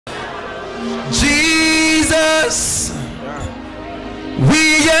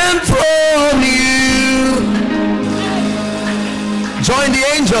enthrone you. Join the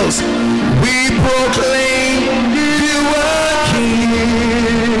angels. We proclaim you are King.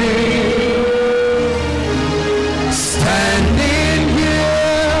 Standing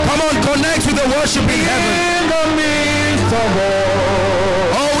here. Come on, connect with the worship in heaven. In the midst of all.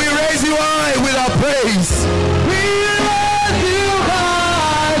 Oh, we raise you high with our praise. We raise you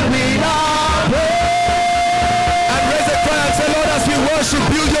high with our praise. And raise a cry and say, Lord, as we worship,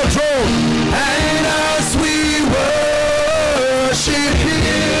 build your throne. And as we worship you,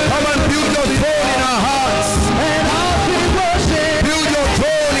 come and build your throne in our hearts. And as we worship, build your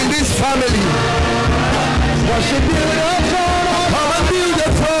throne in this family. Worship, build your throne. Come and build the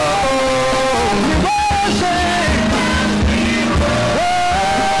throne. We worship.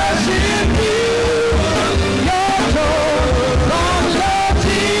 Worship you. Your throne. Long live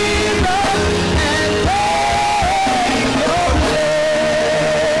Jesus and praise your name.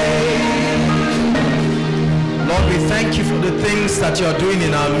 Lord, we thank you for the things that you're doing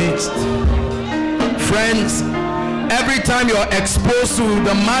in our midst. Friends, every time you're exposed to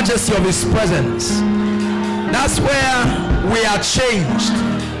the majesty of his presence, that's where we are changed.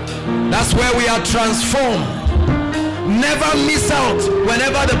 That's where we are transformed. Never miss out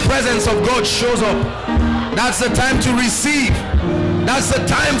whenever the presence of God shows up. That's the time to receive. That's the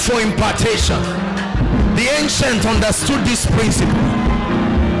time for impartation. The ancient understood this principle.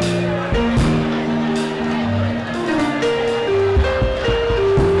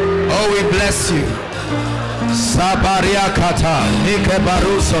 Oh, we bless you. Sabaria kata, Nike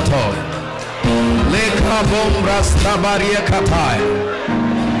barusoto.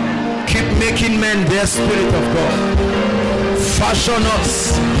 Keep making men their spirit of God. Fashion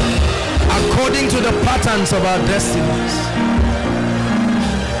us according to the patterns of our destinies.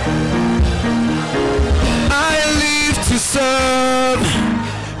 I live to serve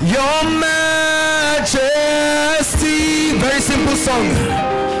your majesty. Very simple song.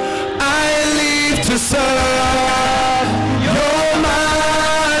 I live to serve your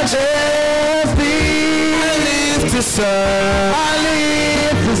majesty. I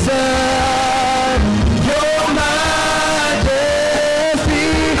live to serve your majesty.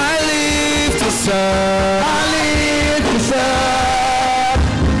 I live to serve. I live to serve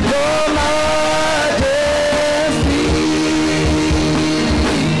your majesty.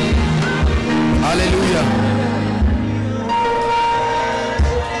 Hallelujah.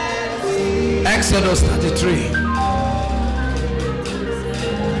 Exodus 33.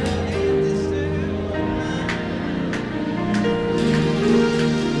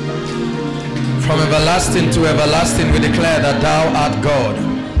 From everlasting to everlasting we declare that thou art God,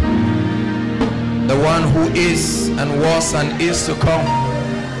 the one who is and was and is to come.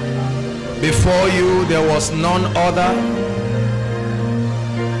 Before you there was none other,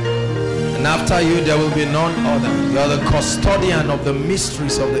 and after you there will be none other. You are the custodian of the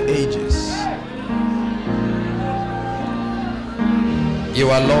mysteries of the ages. You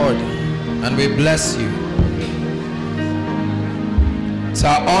are Lord, and we bless you. It's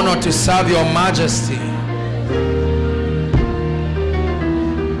our honor to serve your majesty.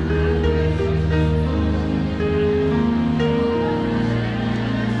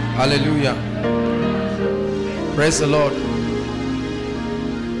 Hallelujah. Praise the Lord.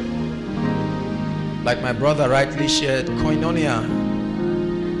 Like my brother rightly shared, Koinonia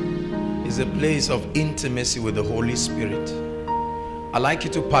is a place of intimacy with the Holy Spirit. I'd like you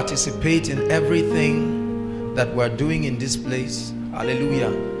to participate in everything that we're doing in this place.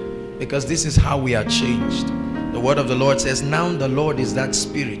 Hallelujah. Because this is how we are changed. The word of the Lord says, now the Lord is that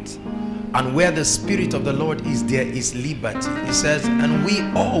Spirit, and where the Spirit of the Lord is, there is liberty. He says, and we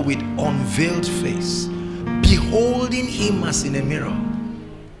all with unveiled face, beholding him as in a mirror,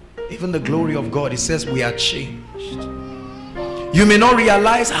 even the glory of God, it says we are changed. You may not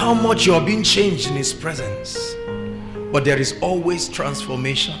realize how much you are being changed in his presence, but there is always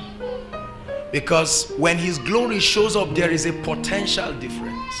transformation. Because when his glory shows up, there is a potential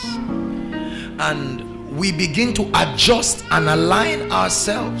difference. And we begin to adjust and align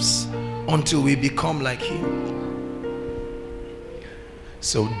ourselves until we become like him.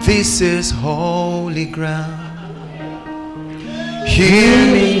 So this is holy ground. Hear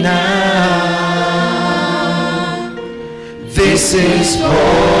me now. This is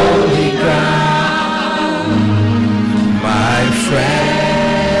holy ground, my friend.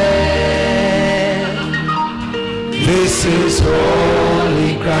 This is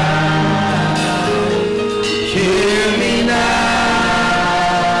holy ground. Hear me now.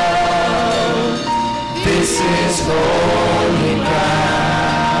 This is holy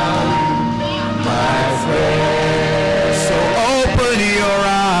ground, my friend. So open your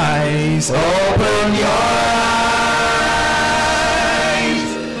eyes.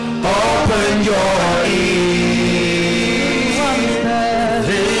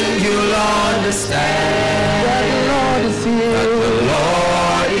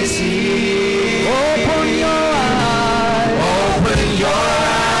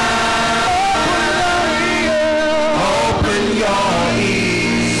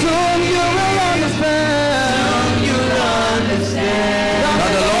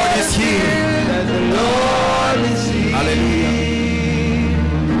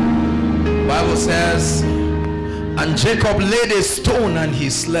 And Jacob laid a stone and he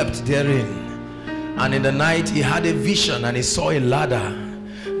slept therein. And in the night he had a vision, and he saw a ladder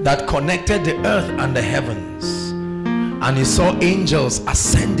that connected the earth and the heavens. And he saw angels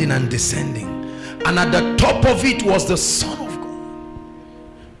ascending and descending. And at the top of it was the Son of God.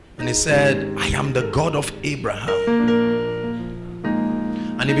 And he said, I am the God of Abraham.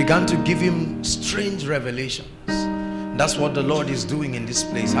 And he began to give him strange revelations. That's what the Lord is doing in this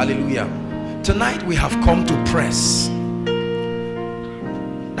place. Hallelujah. Tonight we have come to press.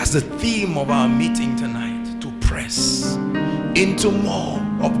 That's the theme of our meeting tonight. To press into more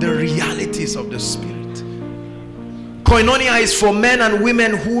of the realities of the Spirit. Koinonia is for men and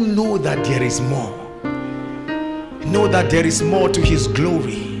women who know that there is more. Know that there is more to His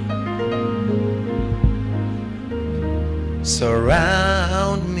glory.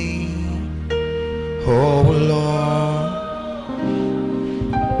 Surround me, oh Lord.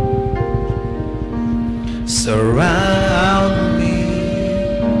 Surround me,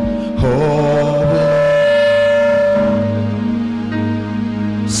 oh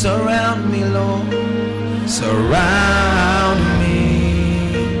Lord. Surround me, Lord. Surround me,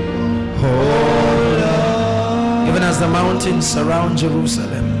 oh Lord. Even as the mountains surround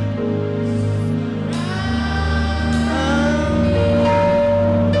Jerusalem.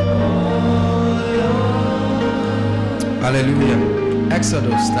 Hallelujah.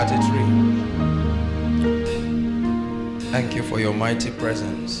 Exodus 33. Thank you for your mighty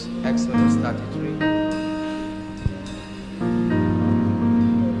presence. Exodus 33.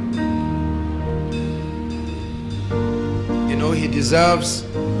 You know, He deserves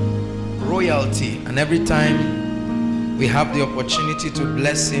royalty, and every time we have the opportunity to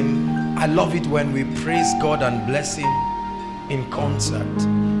bless Him, I love it when we praise God and bless Him in concert,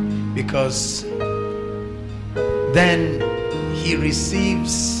 because then He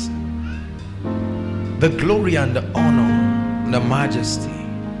receives the glory and the honor and the majesty.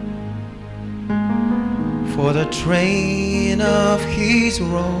 For the train of His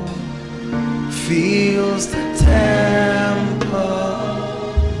robe fills the temple.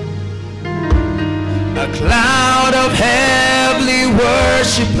 A cloud of heavenly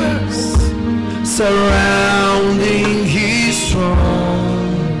worshippers surrounding His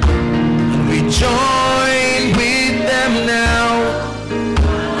throne. And we join with them now,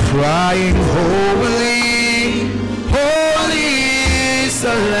 crying, holy, holy is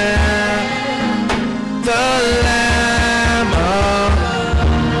the Lamb, the Lamb of...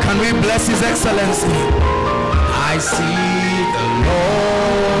 Can we bless His Excellency? I see the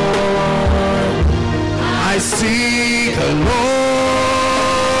Lord, I see the Lord.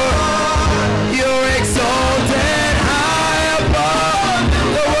 You're exalted high above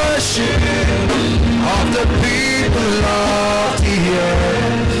the worship of the people of the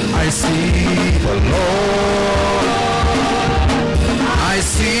earth. I see the Lord, I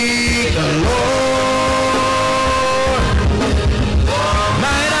see the Lord.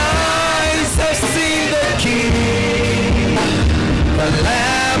 Mine eyes have seen the King, the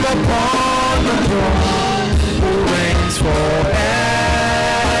Lamb upon the throne, who reigns forever.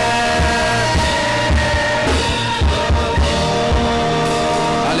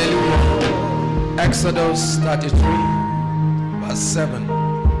 Hallelujah. Exodus 33 verse 7.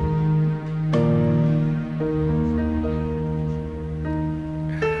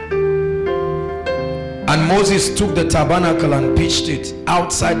 And Moses took the tabernacle and pitched it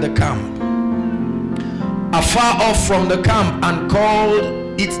outside the camp, afar off from the camp, and called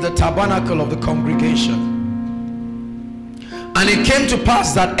it the tabernacle of the congregation. And it came to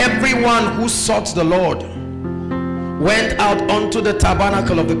pass that everyone who sought the Lord went out unto the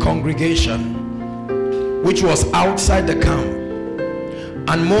tabernacle of the congregation, which was outside the camp.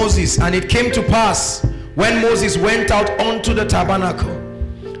 And it came to pass when Moses went out unto the tabernacle,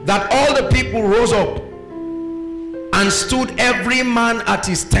 that all the people rose up and stood every man at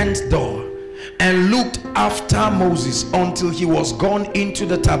his tent door, and looked after Moses until he was gone into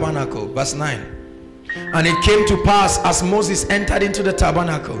the tabernacle. Verse 9. And it came to pass, as Moses entered into the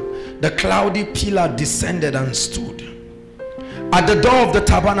tabernacle, the cloudy pillar descended and stood at the door of the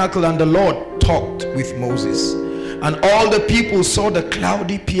tabernacle, and the Lord talked with Moses. And all the people saw the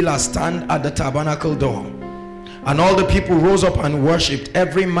cloudy pillar stand at the tabernacle door. And all the people rose up and worshipped,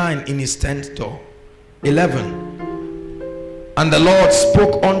 every man in his tent door. 11. And the Lord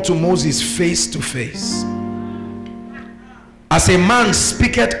spoke unto Moses face to face, as a man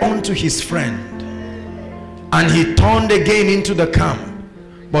speaketh unto his friend. And he turned again into the camp,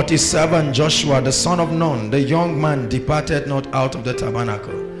 but his servant Joshua the son of Nun, the young man, departed not out of the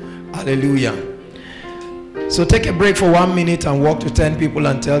tabernacle. Hallelujah. So take a break for 1 minute and walk to 10 people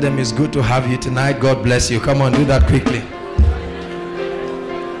and tell them it's good to have you tonight. God bless you. Come on, do that quickly.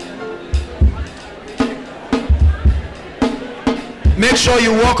 Make sure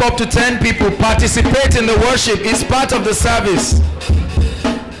you walk up to 10 people. Participate in the worship. It's part of the service.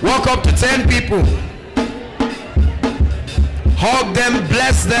 Walk up to 10 people. Hug them,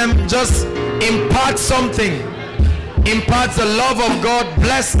 bless them. Just impart something. Impart the love of God.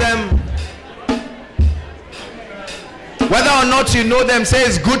 Bless them. Whether or not you know them, say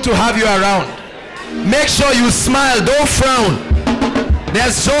it's good to have you around. Make sure you smile. Don't frown.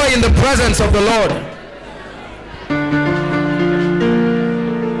 There's joy in the presence of the Lord.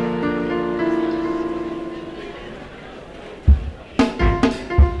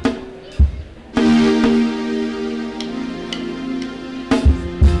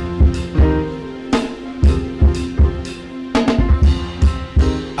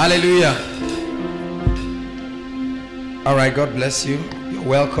 Hallelujah. All right, God bless you. You're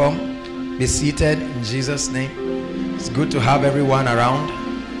welcome. Be seated in Jesus' name. It's good to have everyone around.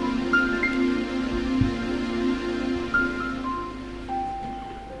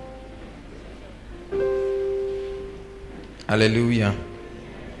 Hallelujah.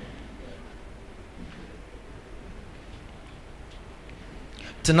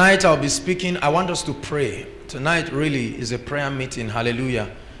 Tonight I'll be speaking. I want us to pray. Tonight really is a prayer meeting. Hallelujah.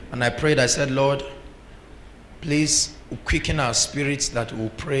 And I prayed, I said, Lord, please quicken our spirits that we'll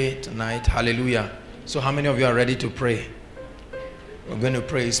pray tonight. Hallelujah. So how many of you are ready to pray? We're going to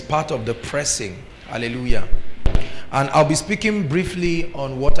pray. It's part of the pressing. Hallelujah. And I'll be speaking briefly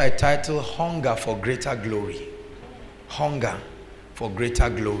on what I title Hunger for Greater Glory. Hunger for Greater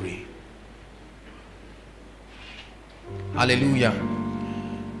Glory. Hallelujah.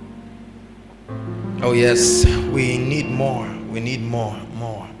 Oh yes, we need more. We need more.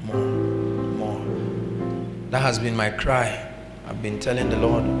 That has been my cry. I've been telling the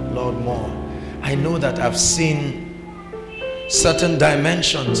Lord, Lord, more. I know that I've seen certain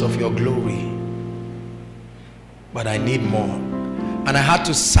dimensions of your glory, but I need more. And I had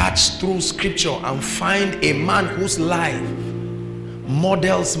to search through scripture and find a man whose life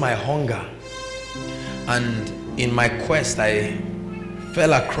models my hunger. And in my quest, I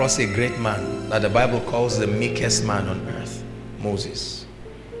fell across a great man that the Bible calls the meekest man on earth, Moses.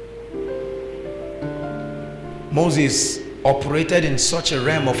 Moses operated in such a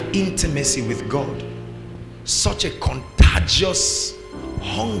realm of intimacy with God, such a contagious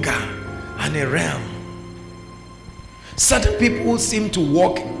hunger and a realm. Certain people seem to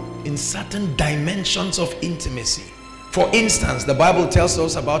walk in certain dimensions of intimacy. For instance, the Bible tells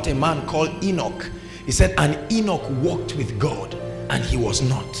us about a man called Enoch. He said, and Enoch walked with God and he was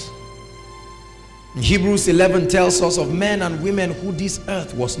not. In Hebrews 11 tells us of men and women who this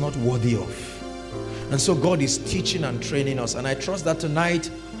earth was not worthy of. And so God is teaching and training us. And I trust that tonight,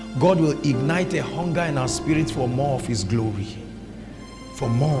 God will ignite a hunger in our spirits for more of his glory. For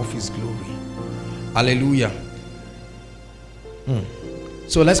more of his glory. Hallelujah.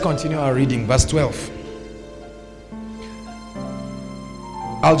 So let's continue our reading. Verse 12.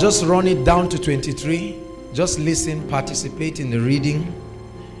 I'll just run it down to 23. Just listen, participate in the reading.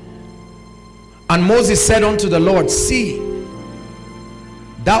 And Moses said unto the Lord, see,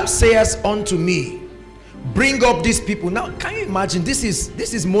 thou sayest unto me, bring up these people. Now, can you imagine? This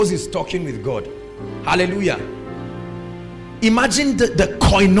is Moses talking with God. Hallelujah. Imagine the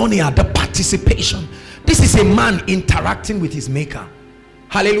koinonia, the participation. This is a man interacting with his maker.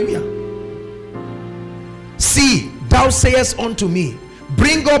 Hallelujah. See, thou sayest unto me,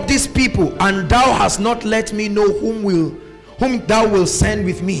 bring up these people, and thou hast not let me know whom thou wilt send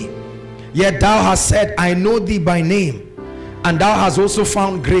with me. Yet thou hast said, I know thee by name, and thou hast also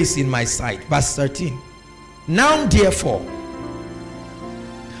found grace in my sight. Verse 13. Now therefore,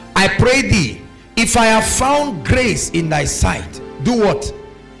 I pray thee, if I have found grace in thy sight, do what?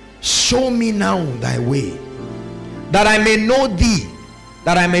 Show me now thy way, that I may know thee,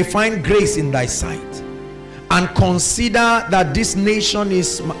 that I may find grace in thy sight, and consider that this nation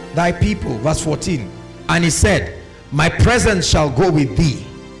is thy people. Verse 14. And he said, my presence shall go with thee,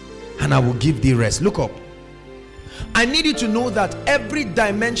 and I will give thee rest. Look up. I need you to know that every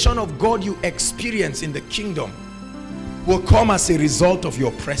dimension of God you experience in the kingdom will come as a result of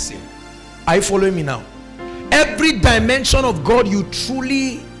your pressing. Are you following me now? Every dimension of God you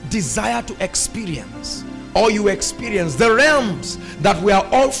truly desire to experience, or you experience, the realms that we are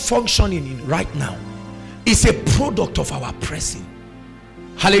all functioning in right now, is a product of our pressing.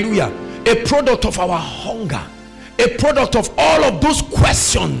 Hallelujah. A product of our hunger, a product of all of those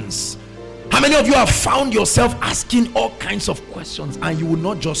questions. How many of you have found yourself asking all kinds of questions and you will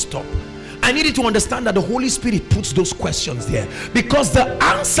not just stop? I need you to understand that the Holy Spirit puts those questions there, because the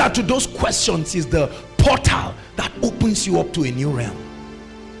answer to those questions is the portal that opens you up to a new realm.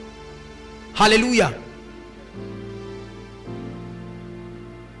 Hallelujah.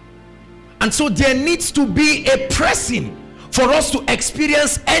 And so there needs to be a pressing for us to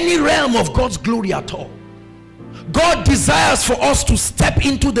experience any realm of God's glory at all. God desires for us to step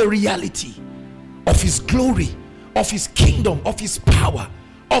into the reality of his glory, of his kingdom, of his power,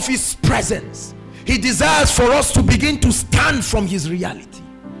 of his presence. He desires for us to begin to stand from his reality,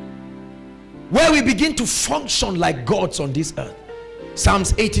 where we begin to function like gods on this earth.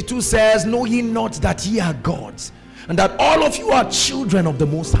 Psalms 82 says, know ye not that ye are gods, and that all of you are children of the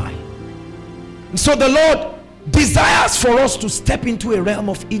Most High. And so the Lord desires for us to step into a realm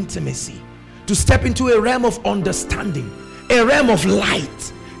of intimacy, to step into a realm of understanding, a realm of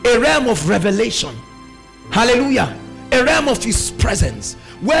light, a realm of revelation. Hallelujah. A realm of his presence,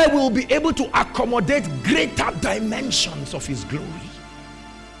 where we'll be able to accommodate greater dimensions of his glory,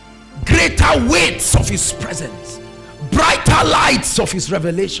 greater weights of his presence, brighter lights of his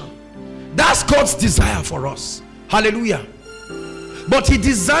revelation. That's God's desire for us. Hallelujah. But he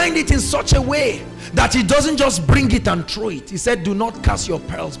designed it in such a way that he doesn't just bring it and throw it. He said, do not cast your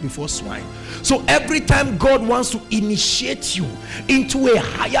pearls before swine. So every time God wants to initiate you into a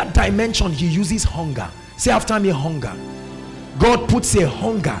higher dimension, he uses hunger. Say after me, hunger. God puts a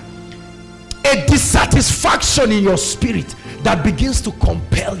hunger, a dissatisfaction in your spirit that begins to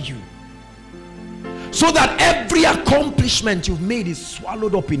compel you, so that every accomplishment you've made is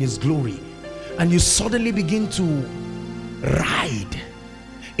swallowed up in his glory, and you suddenly begin to ride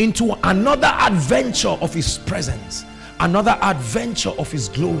into another adventure of his presence, another adventure of his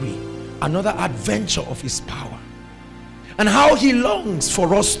glory, another adventure of his power. And how he longs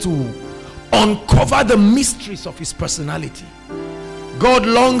for us to uncover the mysteries of his personality. God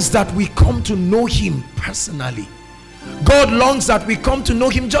longs that we come to know him personally. God longs that we come to know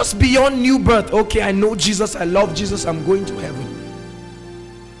him just beyond new birth. Okay, I know Jesus, I love Jesus, I'm going to heaven.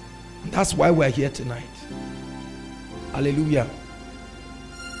 And that's why we're here tonight. Hallelujah.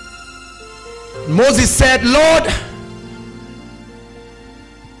 Moses said, Lord,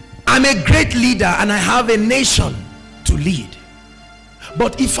 I'm a great leader and I have a nation to lead.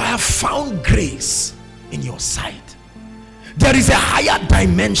 But if I have found grace in your sight, there is a higher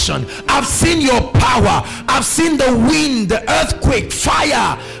dimension. I've seen your power. I've seen the wind, the earthquake,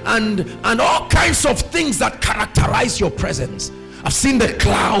 fire, and all kinds of things that characterize your presence. I've seen the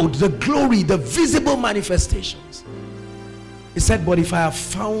cloud, the glory, the visible manifestations. He said, but if I have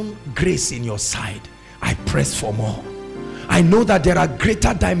found grace in your sight, I press for more. I know that there are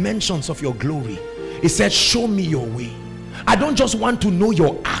greater dimensions of your glory. He said, show me your way. I don't just want to know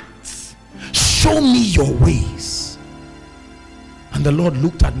your acts. Show me your ways. And the Lord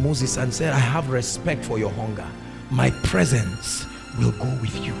looked at Moses and said, I have respect for your hunger. My presence will go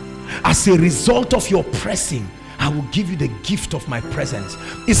with you. As a result of your pressing, I will give you the gift of my presence.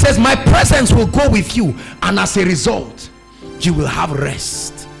 It says, my presence will go with you, and as a result, you will have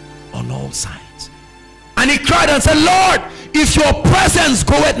rest on all sides. And he cried and said, Lord, if your presence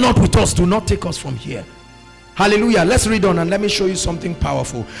goeth not with us, do not take us from here. Hallelujah. Let's read on and let me show you something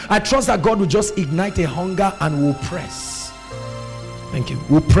powerful. I trust that God will just ignite a hunger and will press. Thank you.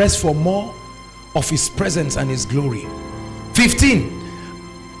 We'll press for more of his presence and his glory. 15.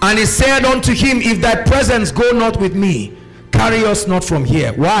 And he said unto him, if thy presence go not with me, carry us not from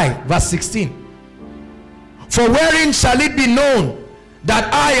here. Why? Verse 16. For wherein shall it be known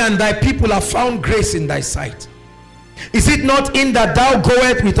that I and thy people have found grace in thy sight? Is it not in that thou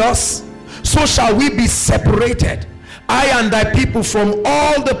goest with us? So shall we be separated, I and thy people, from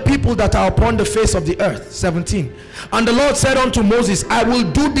all the people that are upon the face of the earth. 17. And the Lord said unto Moses, I will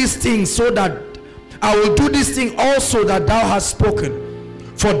do this thing also that thou hast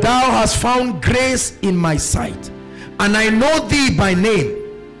spoken, for thou hast found grace in my sight, and I know thee by name.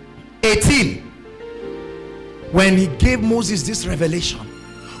 18. When he gave Moses this revelation,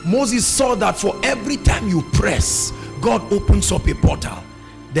 Moses saw that for every time you press, God opens up a portal.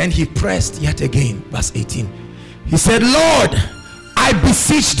 Then he pressed yet again. Verse 18. He said, Lord, I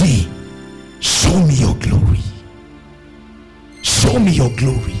beseech thee, show me your glory. Show me your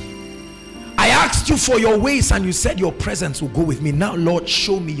glory. I asked you for your ways and you said your presence will go with me. Now, Lord,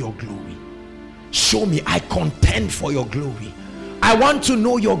 show me your glory. Show me. I contend for your glory. I want to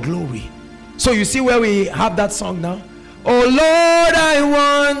know your glory. So you see where we have that song now? Oh Lord, I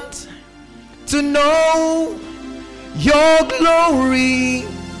want to know your glory.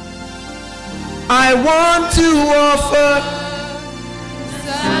 I want to offer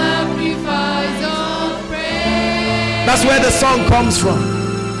sacrifice of praise. That's where the song comes from.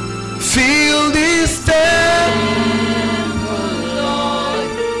 Fill this temple, Lord,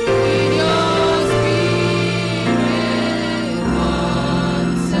 with your spirit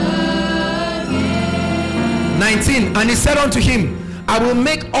once again. 19. And he said unto him, I will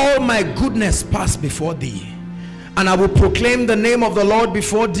make all my goodness pass before thee, and I will proclaim the name of the Lord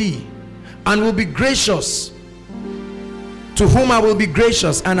before thee, and will be gracious to whom I will be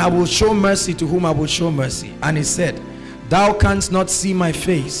gracious, and I will show mercy to whom I will show mercy. And he said, thou canst not see my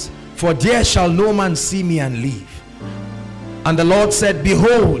face, for there shall no man see me and live. And the Lord said,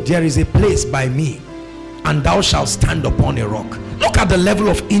 behold, there is a place by me, and thou shalt stand upon a rock. Look at the level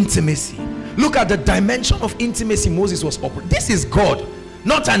of intimacy. Look at the dimension of intimacy Moses was operating. This is God,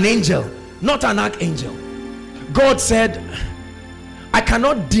 not an angel, not an archangel. God said, I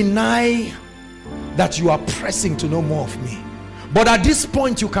cannot deny that you are pressing to know more of me, but at this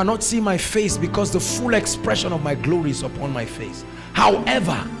point you cannot see my face, because the full expression of my glory is upon my face.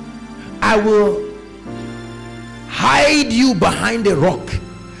 However, I will hide you behind a rock,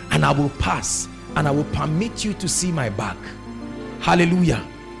 and I will pass, and I will permit you to see my back. Hallelujah.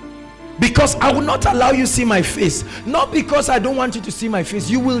 Because I will not allow you to see my face, not because I don't want you to see my face.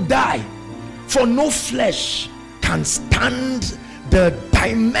 You will die, for no flesh can stand the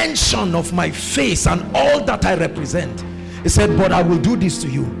dimension of my face and all that I represent. He said, but I will do this to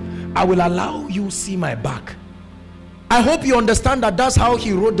you. I will allow you to see my back. I hope you understand that that's how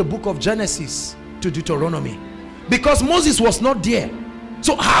he wrote the book of Genesis to Deuteronomy, because Moses was not there.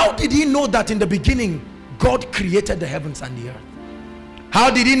 So how did he know that in the beginning God created the heavens and the earth? How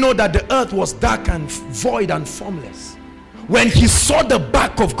did he know that the earth was dark and void and formless? When he saw the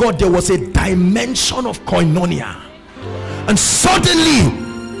back of God, there was a dimension of koinonia, and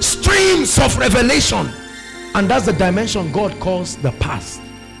suddenly streams of revelation, and that's the dimension God calls the past.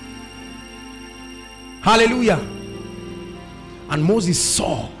 Hallelujah. And Moses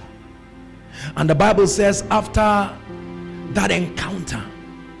saw, and the Bible says after that encounter,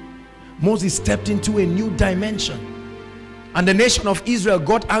 Moses stepped into a new dimension, and the nation of Israel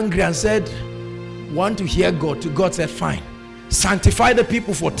got angry and said, want to hear God? To God said, fine, sanctify the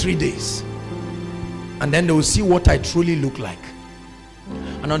people for 3 days, and then they will see what I truly look like.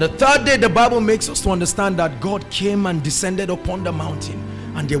 And on the third day, the Bible makes us to understand that God came and descended upon the mountain,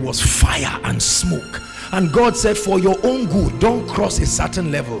 and there was fire and smoke. And God said, for your own good, don't cross a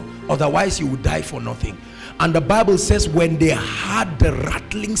certain level, otherwise you will die for nothing. And the Bible says, when they heard the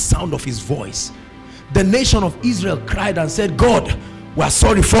rattling sound of his voice, the nation of Israel cried and said, God, we are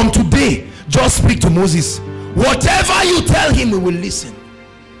sorry, from today just speak to Moses. Whatever you tell him, we will listen.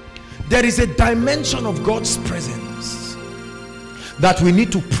 There is a dimension of God's presence that we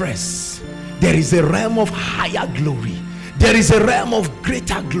need to press. There is a realm of higher glory. There is a realm of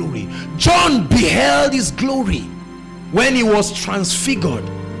greater glory. John beheld his glory when he was transfigured.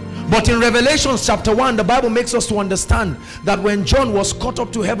 But in Revelation chapter 1, the Bible makes us to understand that when John was caught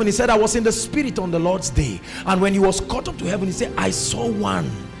up to heaven, he said, I was in the spirit on the Lord's day. And when he was caught up to heaven, he said, I saw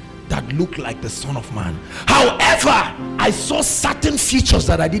one that looked like the Son of Man. However, I saw certain features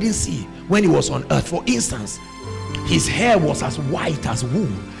that I didn't see when he was on earth. For instance, his hair was as white as wool,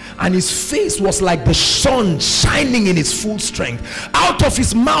 and his face was like the sun shining in its full strength. Out of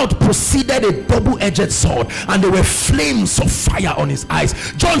his mouth proceeded a double-edged sword, and there were flames of fire on his eyes.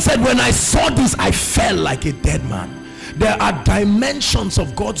 John said, when I saw this, I fell like a dead man. There are dimensions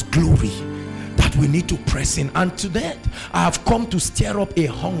of God's glory that we need to press in, and to that I have come to stir up a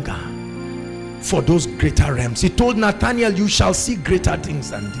hunger for those greater realms. He told Nathanael, you shall see greater things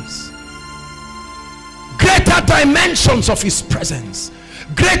than this. Greater dimensions of his presence,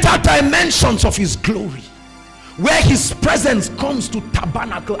 greater dimensions of his glory, where his presence comes to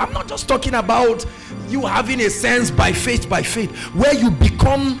tabernacle. I'm not just talking about you having a sense by faith, where you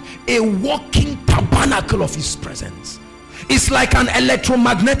become a walking tabernacle of his presence. It's like an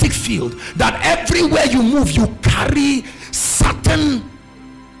electromagnetic field that everywhere you move, you carry certain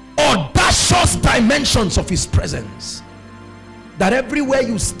audacious dimensions of his presence, that everywhere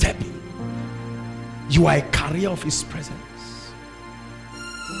you step in, you are a carrier of his presence.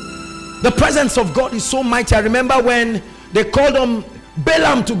 The presence of God is so mighty. I remember when they called on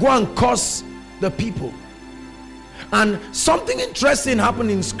Balaam to go and curse the people, and something interesting happened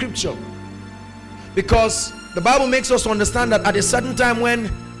in scripture, because the Bible makes us understand that at a certain time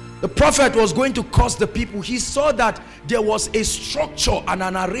when the prophet was going to curse the people, he saw that there was a structure and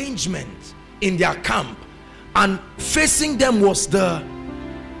an arrangement in their camp, and facing them was the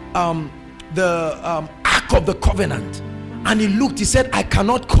Ark of the Covenant. And he looked, he said, I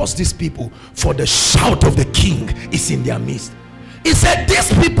cannot curse these people, for the shout of the king is in their midst. He said,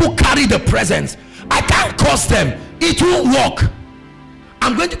 these people carry the presence. I can't curse them, it won't work.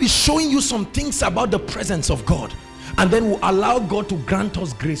 I'm going to be showing you some things about the presence of God, and then we'll allow God to grant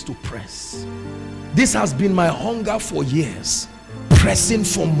us grace to press. This has been my hunger for years, pressing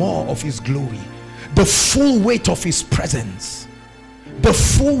for more of his glory, the full weight of his presence, the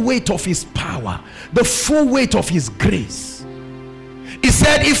full weight of his power, the full weight of his grace. He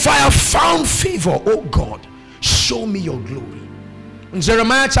said, if I have found favor, oh God, show me your glory. In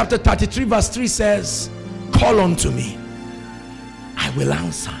Jeremiah chapter 33 verse 3 says, call unto me, I will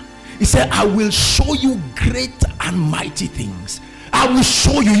answer. He said, I will show you great and mighty things. I will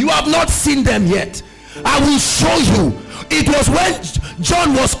show you. You have not seen them yet. I will show you. It was when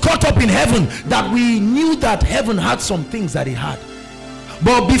John was caught up in heaven that we knew that heaven had some things that he had.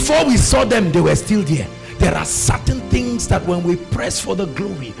 But before we saw them, they were still there. There are certain things that when we press for the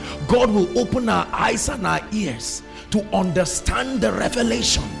glory, God will open our eyes and our ears to understand the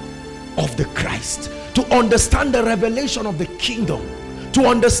revelation of the Christ, to understand the revelation of the kingdom, to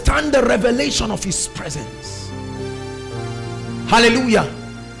understand the revelation of his presence. Hallelujah.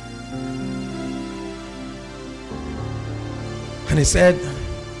 And he said,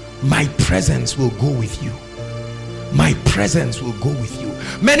 my presence will go with you. My presence will go with you.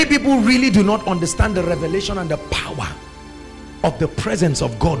 Many people really do not understand the revelation and the power of the presence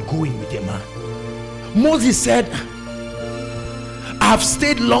of God going with a man. Moses said, I've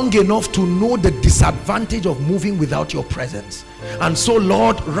stayed long enough to know the disadvantage of moving without your presence. And so,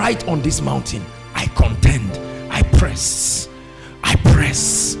 Lord, right on this mountain, I contend, I press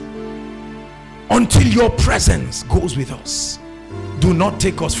until your presence goes with us. Do not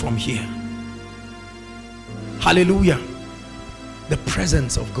take us from here. Hallelujah. The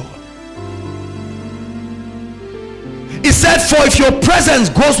presence of God. He said, for if your presence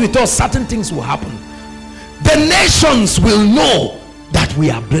goes with us, certain things will happen. The nations will know that we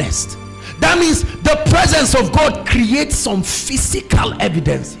are blessed. That means the presence of God creates some physical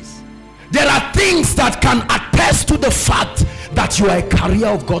evidences. There are things that can attest to the fact that you are a carrier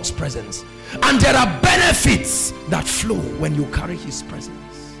of God's presence, and there are benefits that flow when you carry his presence.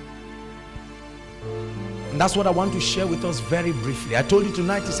 And that's what I want to share with us very briefly. I told you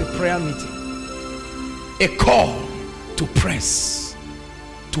tonight is a prayer meeting, a call to press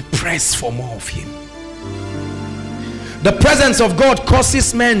for more of him. The presence of God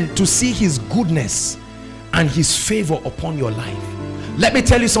causes men to see his goodness and his favor upon your life. Let me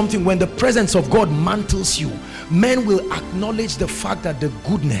tell you something. When the presence of God mantles you, men will acknowledge the fact that the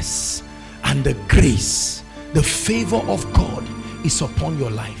goodness and the grace, the favor of God is upon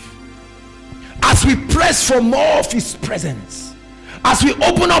your life. As we press for more of his presence, as we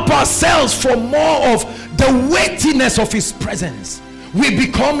open up ourselves for more of the weightiness of his presence, we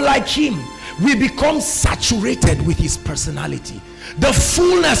become like him. We become saturated with his personality. The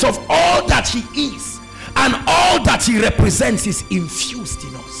fullness of all that he is and all that he represents is infused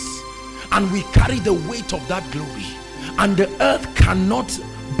in us, and we carry the weight of that glory, and the earth cannot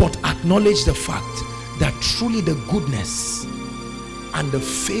but acknowledge the fact that truly the goodness and the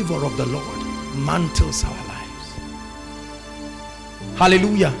favor of the Lord mantles our lives.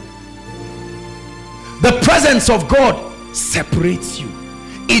 Hallelujah. The presence of God separates you.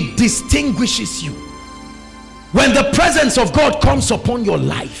 It distinguishes you. When the presence of God comes upon your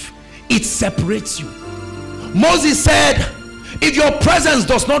life, it separates you. Moses said, if your presence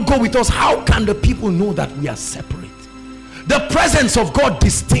does not go with us, how can the people know that we are separate? The presence of God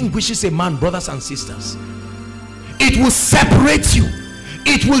distinguishes a man, brothers and sisters. It will separate you.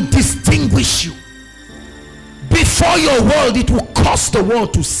 It will distinguish you. Before your world, it will cause the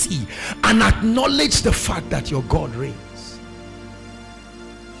world to see and acknowledge the fact that your God reigns.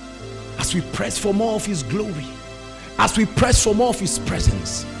 As we press for more of his glory, as we press for more of his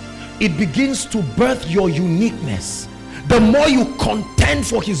presence, it begins to birth your uniqueness. The more you contend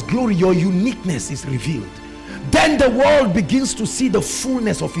for his glory, your uniqueness is revealed. Then the world begins to see the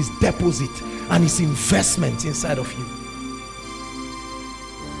fullness of his deposit and his investment inside of you.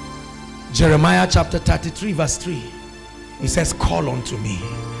 Jeremiah chapter 33 verse 3, he says, call unto me.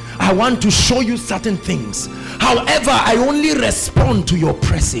 I want to show you certain things. However, I only respond to your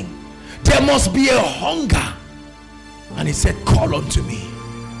pressing. There must be a hunger. And he said, call unto me,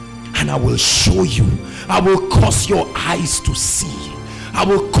 and I will show you. I will cause your eyes to see. I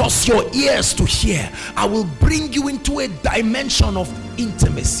will cause your ears to hear. I will bring you into a dimension of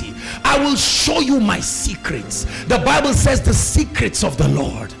intimacy. I will show you my secrets. The Bible says the secrets of the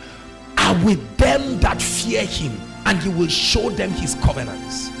Lord are with them that fear him, and he will show them his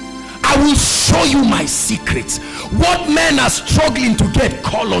covenants. I will show you my secrets. What men are struggling to get,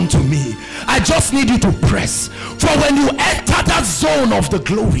 call unto me. I just need you to press. For when you enter that zone of the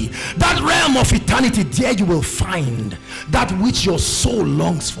glory, that realm of eternity, there you will find that which your soul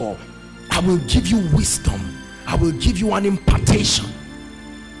longs for. I will give you wisdom. I will give you an impartation.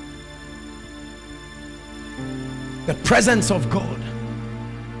 The presence of God.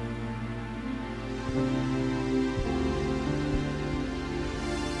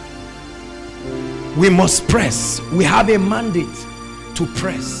 We must press. We have a mandate to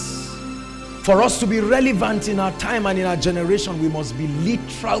press. For us to be relevant in our time and in our generation, we must be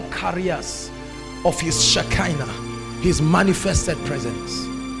literal carriers of his Shekinah, his manifested presence,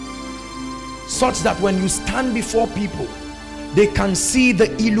 such that when you stand before people, they can see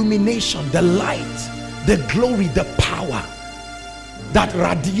the illumination, the light, the glory, the power that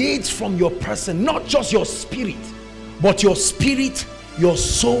radiates from your person. Not just your spirit, but your spirit, your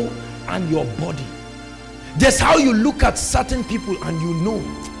soul, and your body. That's how you look at certain people and you know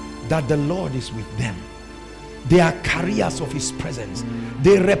that the Lord is with them. They are carriers of his presence.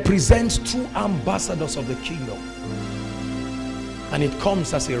 They represent true ambassadors of the kingdom. And it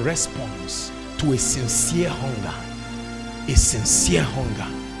comes as a response to a sincere hunger. A sincere hunger.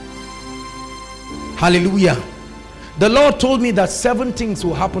 Hallelujah. The Lord told me that 7 things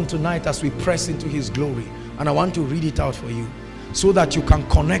will happen tonight as we press into his glory. And I want to read it out for you so that you can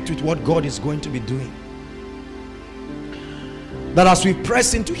connect with what God is going to be doing. That as we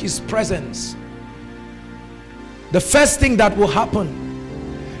press into his presence, the first thing that will happen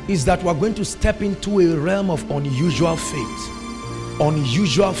is that we're going to step into a realm of unusual faith.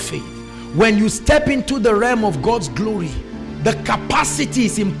 Unusual faith. When you step into the realm of God's glory, the capacity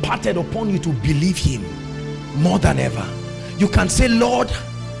is imparted upon you to believe him more than ever. You can say, Lord,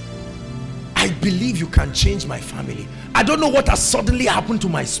 I believe you can change my family. I don't know what has suddenly happened to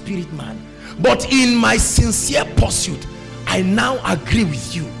my spirit man, but in my sincere pursuit, I now agree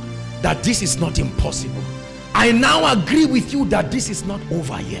with you that this is not impossible. I now agree with you that this is not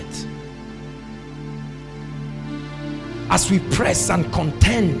over yet. As we press and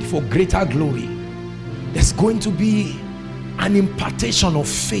contend for greater glory, there's going to be an impartation of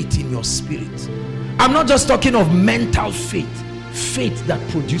faith in your spirit. I'm not just talking of mental faith, faith that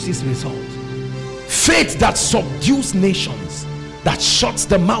produces results, faith that subdues nations, that shuts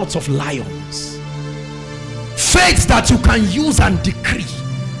the mouths of lions, faith that you can use and decree,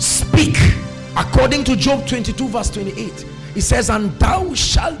 speak. According to Job 22 verse 28, it says, and thou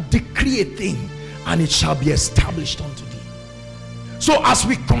shalt decree a thing and it shall be established unto thee. So as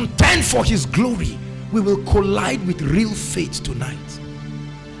we contend for his glory, we will collide with real faith tonight.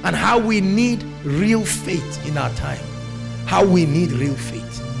 And how we need real faith in our time. How we need real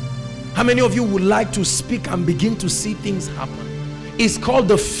faith. How many of you would like to speak and begin to see things happen? It's called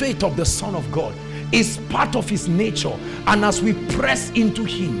the faith of the Son of God. It's part of his nature. And as we press into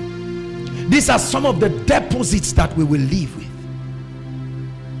him, these are some of the deposits that we will live with.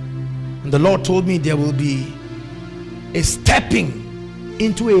 And the Lord told me there will be a stepping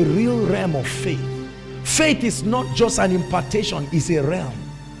into a real realm of faith. Faith is not just an impartation, it's a realm.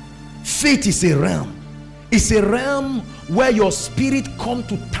 Faith is a realm. It's a realm where your spirit comes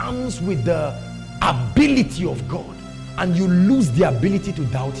to terms with the ability of God and you lose the ability to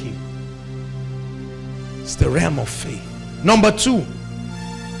doubt him. It's the realm of faith. Number 2,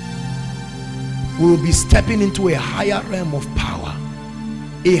 we will be stepping into a higher realm of power.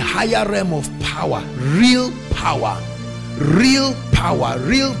 A higher realm of power. Real power. Real power.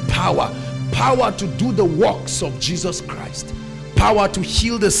 Real power. Power to do the works of Jesus Christ. Power to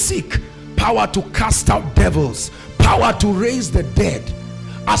heal the sick. Power to cast out devils. Power to raise the dead.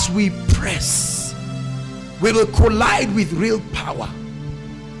 As we press, we will collide with real power.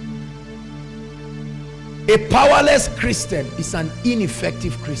 A powerless Christian is an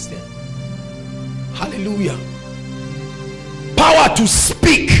ineffective Christian. Hallelujah. Power to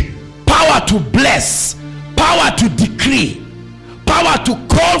speak, power to bless, power to decree, power to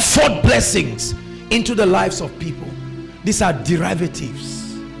call forth blessings into the lives of people. These are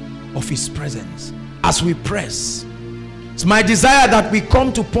derivatives of his presence. As we press, it's my desire that we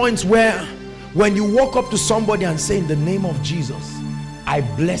come to points where when you walk up to somebody and say, in the name of Jesus, I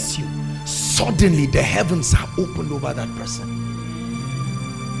bless you, suddenly the heavens are opened over that person,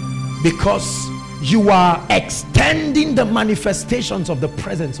 because you are extending the manifestations of the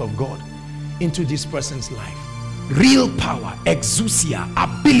presence of God into this person's life. Real power, exousia,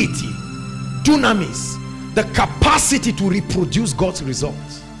 ability, dunamis, the capacity to reproduce God's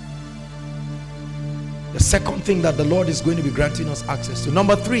results. The second thing that the Lord is going to be granting us access to.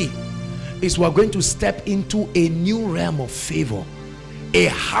 Number 3 is we're going to step into a new realm of favor. a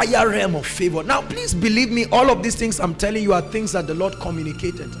higher realm of favor. Now please believe me, all of these things I'm telling you are things that the Lord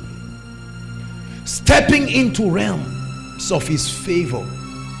communicated to me. Stepping into realms of his favor.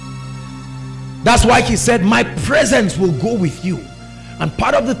 That's why he said, my presence will go with you. And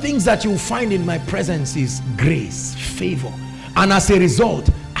part of the things that you'll find in my presence is grace, favor. And as a result,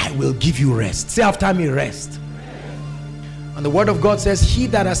 I will give you rest. Say after me, rest. And the word of God says, he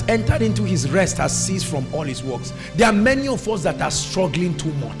that has entered into his rest has ceased from all his works. There are many of us that are struggling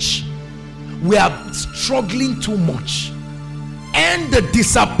too much. We are struggling too much. And the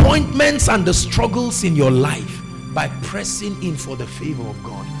disappointments and the struggles in your life by pressing in for the favor of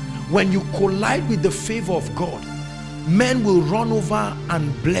God. When you collide with the favor of God, men will run over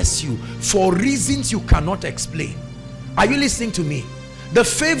and bless you for reasons you cannot explain. Are you listening to me? The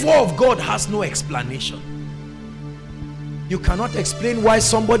favor of God has no explanation. You cannot explain why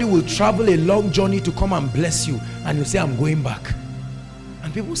somebody will travel a long journey to come and bless you, and you say, I'm going back.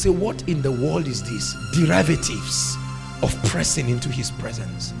 And people say, what in the world is this? Derivatives of pressing into his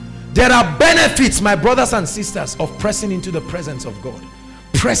presence. There are benefits, my brothers and sisters, of pressing into the presence of God.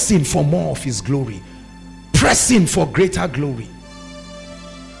 Pressing for more of his glory. Pressing for greater glory.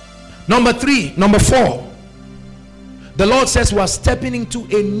 Number 4. The Lord says we are stepping into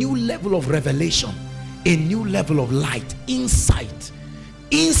a new level of revelation. A new level of light, insight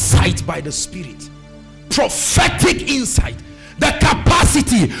by the Spirit, prophetic insight, the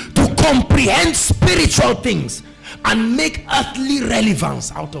capacity to comprehend spiritual things and make earthly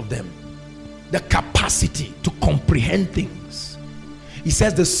relevance out of them. The capacity to comprehend things. He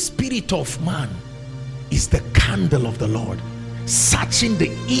says the spirit of man is the candle of the Lord, searching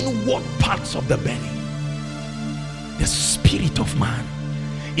the inward parts of the belly. The spirit of man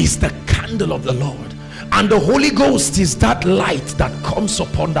is the candle of the Lord. And the Holy Ghost is that light that comes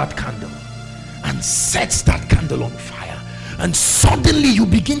upon that candle and sets that candle on fire. And suddenly you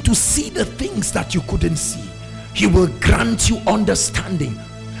begin to see the things that you couldn't see. He will grant you understanding.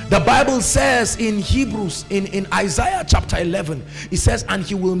 The Bible says in Hebrews, in Isaiah chapter 11, it says, and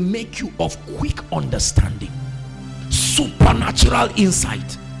he will make you of quick understanding. Supernatural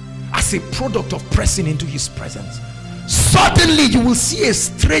insight as a product of pressing into his presence. Suddenly you will see a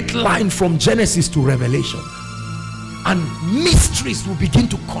straight line from Genesis to Revelation, and mysteries will begin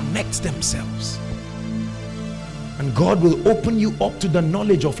to connect themselves, and God will open you up to the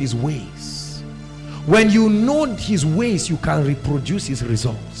knowledge of his ways. When you know his ways, you can reproduce his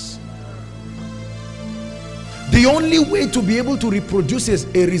results. The only way to be able to reproduce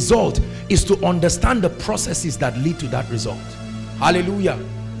a result is to understand the processes that lead to that result. Hallelujah.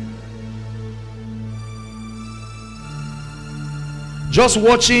 Just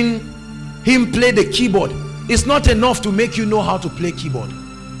watching him play the keyboard is not enough to make you know how to play keyboard.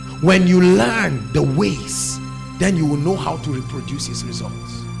 When you learn the ways, then you will know how to reproduce his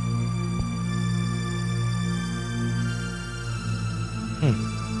results.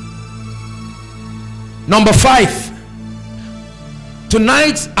 Number 5.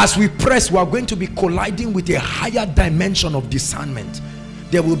 Tonight, as we press, we are going to be colliding with a higher dimension of discernment.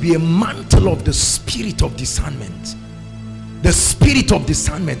 There will be a mantle of the spirit of discernment. The spirit of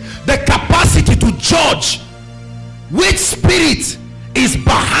discernment, the capacity to judge which spirit is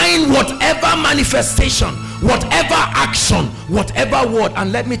behind whatever manifestation, whatever action, whatever word.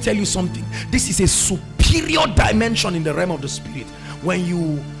 And let me tell you something, this is a superior dimension in the realm of the spirit. When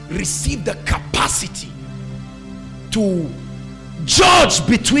you receive the capacity to judge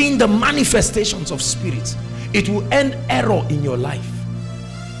between the manifestations of spirits, it will end error in your life.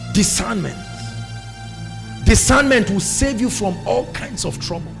 Discernment will save you from all kinds of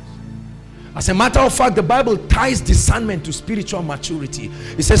trouble. As a matter of fact, the Bible ties discernment to spiritual maturity.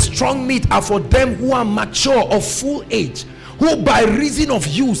 It says strong meat are for them who are mature, of full age, who by reason of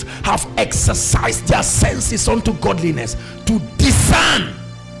use have exercised their senses unto godliness, to discern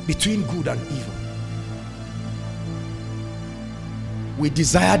between good and evil. We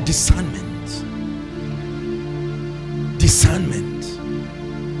desire discernment.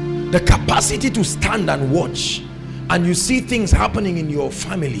 The capacity to stand and watch, and you see things happening in your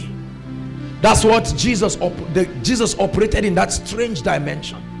family. That's what Jesus operated in, that strange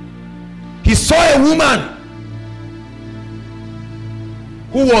dimension. He saw a woman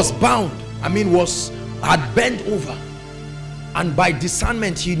who was bound, had bent over, and by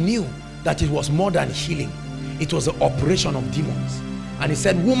discernment he knew that it was more than healing. It was the operation of demons. And he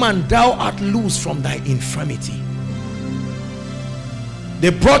said, woman, thou art loose from thy infirmity. They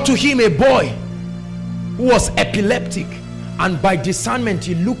brought to him a boy who was epileptic, and by discernment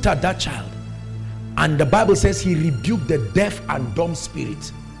he looked at that child, and the Bible says he rebuked the deaf and dumb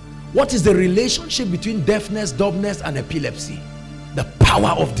spirit. What is the relationship between deafness, dumbness, and epilepsy? The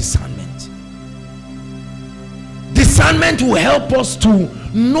power of discernment. Discernment will help us to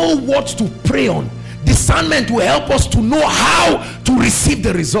know what to pray on. Discernment will help us to know how to receive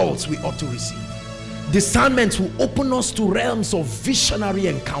the results we ought to receive. Discernment will open us to realms of visionary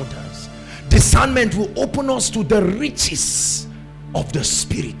encounters. Discernment will open us to the riches of the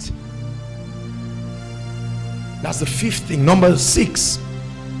Spirit. That's the fifth thing. Number 6.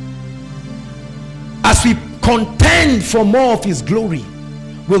 As we contend for more of His glory,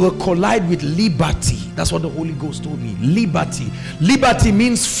 we will collide with liberty. That's what the Holy Ghost told me. Liberty. Liberty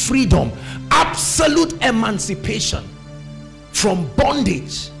means freedom, absolute emancipation from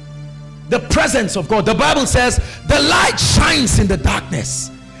bondage. The presence of God. The Bible says the light shines in the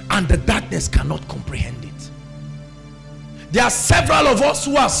darkness and the darkness cannot comprehend it. There are several of us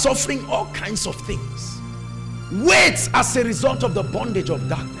who are suffering all kinds of things, weights as a result of the bondage of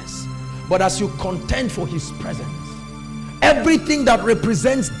darkness. But as you contend for His presence, everything that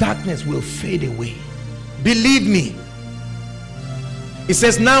represents darkness will fade away. Believe me. It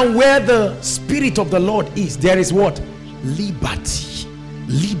says, now where the Spirit of the Lord is, there is what? Liberty.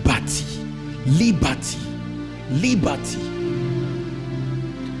 Liberty. Liberty. Liberty.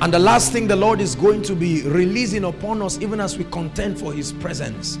 And the last thing the Lord is going to be releasing upon us, even as we contend for His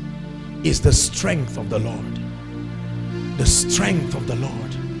presence, is the strength of the Lord. The strength of the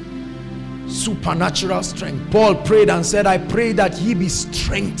Lord. Supernatural strength. Paul prayed and said, I pray that ye be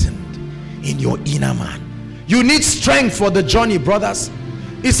strengthened in your inner man. You need strength for the journey, brothers.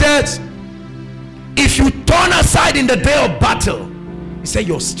 He says, if you turn aside in the day of battle, he said,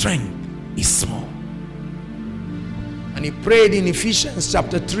 your strength is small. And he prayed in Ephesians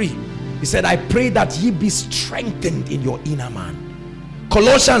chapter 3. He said, I pray that ye be strengthened in your inner man.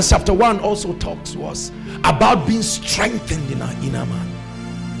 Colossians chapter 1 also talks to us about being strengthened in our inner man.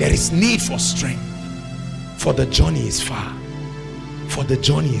 There is need for strength, for the journey is far. For the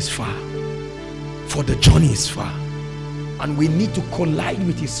journey is far. For the journey is far. And we need to collide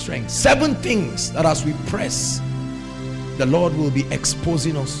with His strength. 7 things that as we press, the Lord will be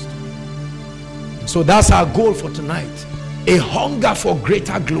exposing us. So that's our goal for tonight. A hunger for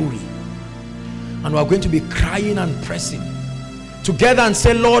greater glory. And we're going to be crying and pressing together and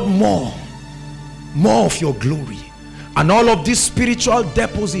say, Lord, more of your glory. And all of these spiritual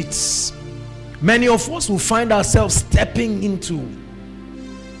deposits, many of us will find ourselves stepping into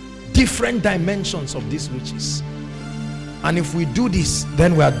different dimensions of these riches. And if we do this,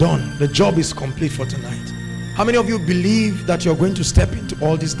 then we are done. The job is complete for tonight. How many of you believe that you're going to step into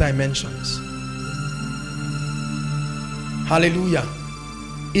all these dimensions? Hallelujah.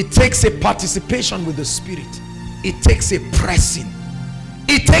 It takes a participation with the Spirit. It takes a pressing.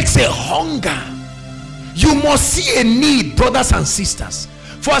 It takes a hunger. You must see a need, brothers and sisters.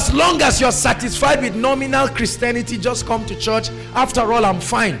 For as long as you're satisfied with nominal Christianity, just come to church, after all I'm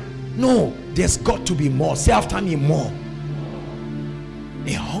fine. No, there's got to be more. Say after me, more.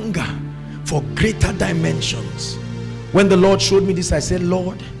 A hunger for greater dimensions. When the Lord showed me this, I said,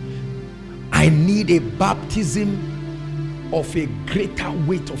 Lord, I need a baptism of a greater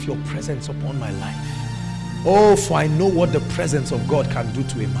weight of your presence upon my life. Oh, for I know what the presence of God can do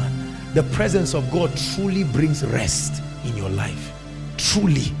to a man. The presence of God truly brings rest in your life.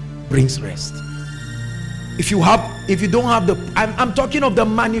 Truly brings rest. If you don't have the, I'm talking of the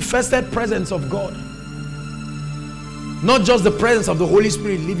manifested presence of God, not just the presence of the Holy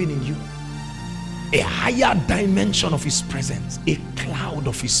Spirit living in you. A higher dimension of His presence, a cloud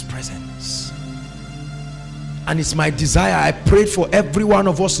of His presence. And it's my desire. I prayed for every one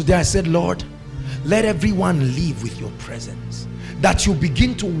of us today. I said, Lord, let everyone live with your presence, that you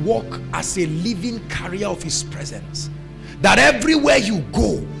begin to walk as a living carrier of His presence, that everywhere you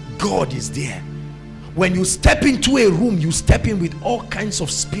go, God is there. When you step into a room, you step in with all kinds of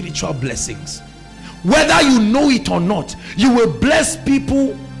spiritual blessings. Whether you know it or not, you will bless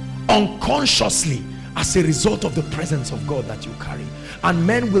people unconsciously as a result of the presence of God that you carry. And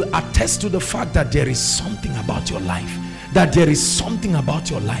men will attest to the fact that there is something about your life. That there is something about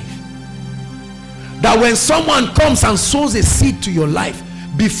your life. That when someone comes and sows a seed to your life,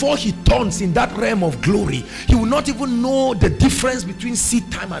 before he turns in that realm of glory, he will not even know the difference between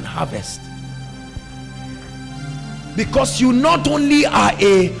seed time and harvest. Because you not only are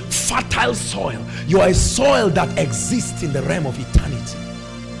a fertile soil, you are a soil that exists in the realm of eternity.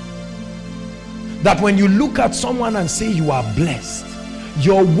 That when you look at someone and say you are blessed,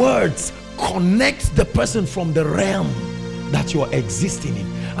 your words connect the person from the realm that you are existing in,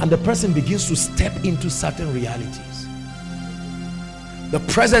 and the person begins to step into certain realities. The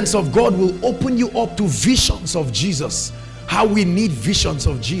presence of God will open you up to visions of Jesus. How we need visions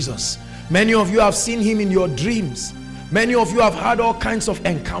of Jesus. Many of you have seen Him in your dreams. Many of you have had all kinds of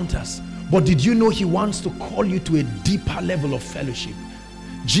encounters, but did you know he wants to call you to a deeper level of fellowship?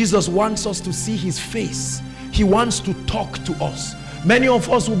 Jesus wants us to see his face. He wants to talk to us. Many of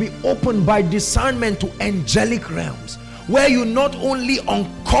us will be opened by discernment to angelic realms, where you not only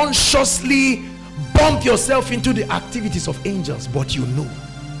unconsciously bump yourself into the activities of angels, but you know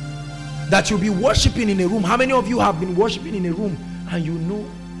that you'll be worshiping in a room. How many of you have been worshiping in a room and you know,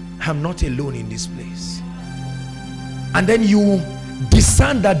 I'm not alone in this place? And then you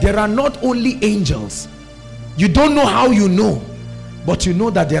discern that there are not only angels. You don't know how you know, but you know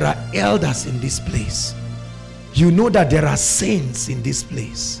that there are elders in this place. You know that there are saints in this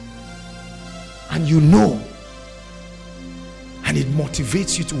place. And you know, and it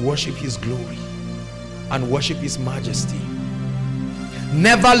motivates you to worship his glory and worship his majesty.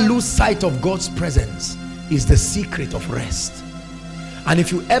 Never lose sight of God's presence is the secret of rest. And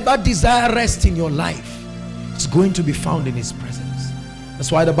if you ever desire rest in your life, it's going to be found in his presence.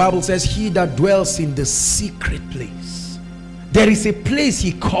 That's why the Bible says, he that dwells in the secret place. There is a place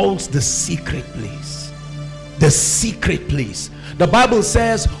he calls the secret place. The secret place. The Bible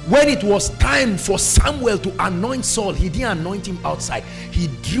says when it was time for Samuel to anoint Saul, he didn't anoint him outside. He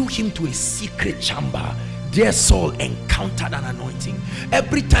drew him to a secret chamber. There Saul encountered an anointing.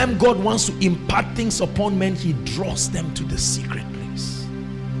 Every time God wants to impart things upon men, he draws them to the secret place.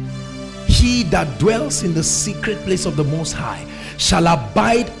 He that dwells in the secret place of the Most High shall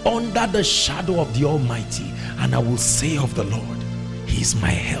abide under the shadow of the Almighty. And I will say of the Lord, he is my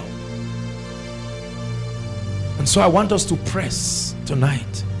help. And so I want us to press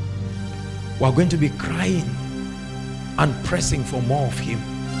tonight. We're going to be crying and pressing for more of him.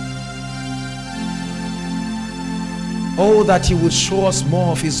 Oh, that he would show us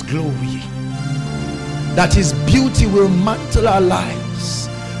more of his glory, that his beauty will mantle our lives,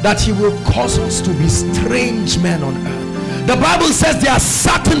 that he will cause us to be strange men on earth. The Bible says there are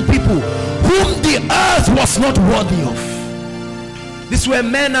certain people whom the earth was not worthy of. These were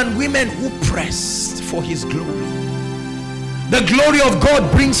men and women who pressed for his glory. The glory of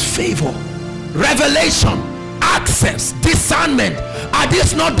God brings favor, revelation, access, discernment. Are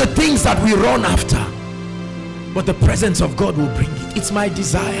these not the things that we run after? But the presence of God will bring it. It's my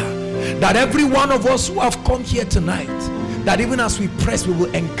desire that every one of us who have come here tonight, that even as we press, we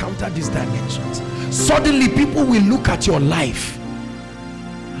will encounter these dimensions. Suddenly people will look at your life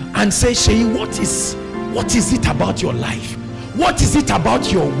and say, Sheyi, what is it about your life? What is it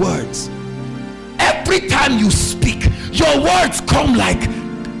about your words? Every time you speak, your words come like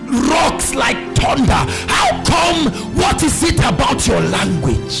rocks, like thunder. How come? What is it about your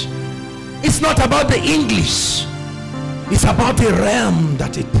language? It's not about the English. It's about the realm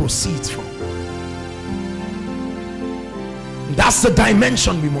that it proceeds from. That's the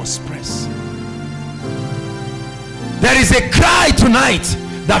dimension we must press. There is a cry tonight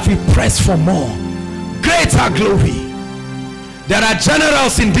that we press for more. Greater glory. There are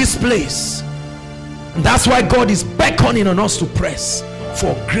generals in this place. And that's why God is beckoning on us to press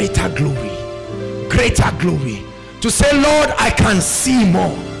for greater glory. Greater glory. To say, Lord, I can see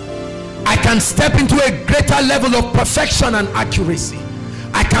more. I can step into a greater level of perfection and accuracy.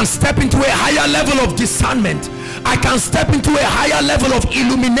 I can step into a higher level of discernment. I can step into a higher level of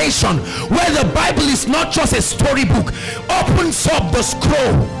illumination, where the Bible is not just a storybook. Opens up the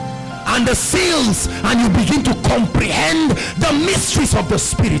scroll and the seals, and you begin to comprehend the mysteries of the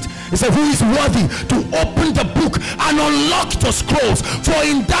Spirit. He said, who is worthy to open the book and unlock the scrolls? For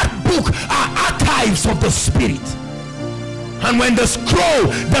in that book are archives of the Spirit. And when the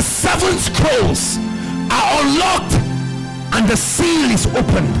scroll, the 7 scrolls are unlocked and the seal is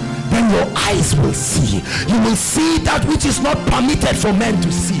opened, then your eyes will see. You will see that which is not permitted for men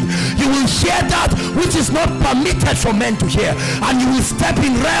to see. You will hear that which is not permitted for men to hear. And you will step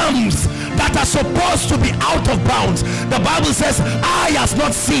in realms that are supposed to be out of bounds. The Bible says, eye has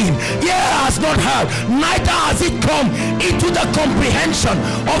not seen, ear has not heard, neither has it come into the comprehension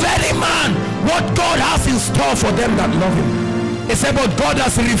of any man what God has in store for them that love him. He said, but God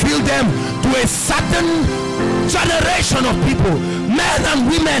has revealed them to a certain generation of people, men and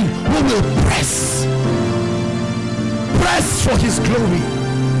women who will press for his glory.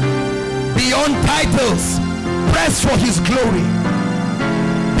 Beyond titles, press for his glory.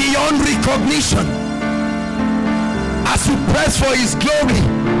 Beyond recognition, as you press for his glory,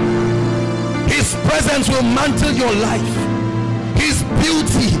 his presence will mantle your life. His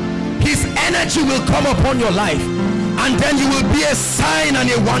beauty, his energy will come upon your life. And then you will be a sign and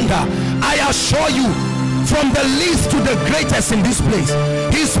a wonder. I assure you, from the least to the greatest in this place.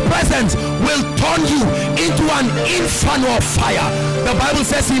 His presence will turn you into an inferno of fire. The Bible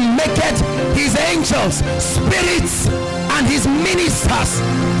says he maketh his angels spirits and his ministers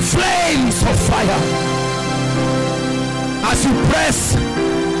flames of fire. As you press,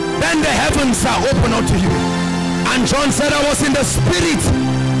 then the heavens are open unto you. And John said, I was in the spirit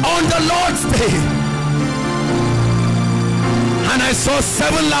on the Lord's day, and I saw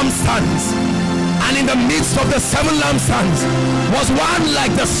 7 lampstands, and in the midst of the 7 lampstands was one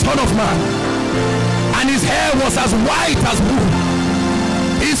like the Son of Man, and his hair was as white as wool.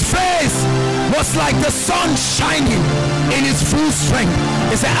 His face was like the sun shining in his full strength.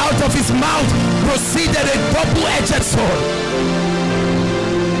 He said, out of his mouth proceeded a double-edged sword.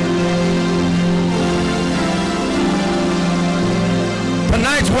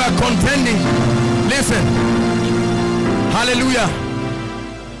 Tonight we are contending. Listen. Hallelujah.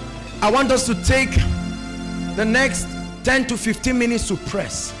 I want us to take the next 10 to 15 minutes to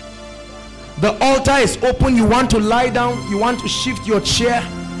press. The altar is open. You want to lie down, you want to shift your chair,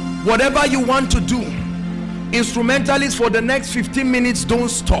 whatever you want to do. Instrumentalists, for the next 15 minutes, don't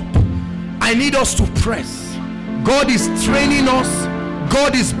stop. I need us to press. God is training us.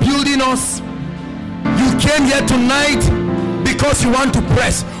 God is building us. You came here tonight because you want to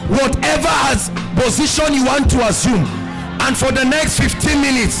press. Whatever as position you want to assume. And for the next 15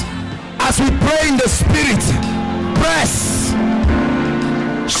 minutes, as we pray in the spirit, press.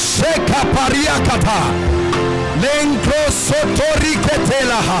 Sheka pariakata lenkro sotori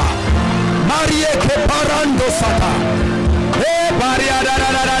ketelaha marie ke parando sata e baria da da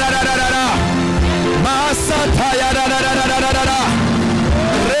da da da da da masata ya da da da da da da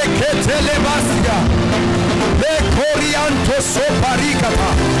reketele basia le corianto so parikata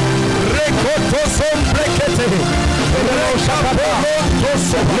rekoto sombrekete rekapolo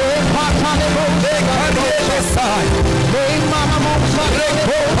so le patale le carriere sai le mama mosa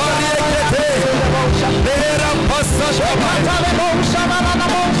reko pariekete era passato patale mosa mama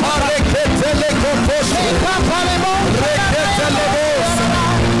mosa rekete le koto patale mosa rekete le mosa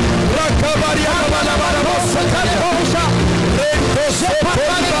rakabaria mama mosa kale mosa reko so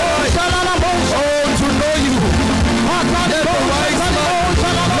patale mosa mama mosa. Oh, to know you, let the wise man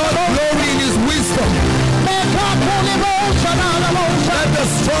not glory in his wisdom. Let the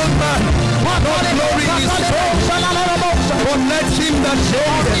strong man not glory in his strength, but let him that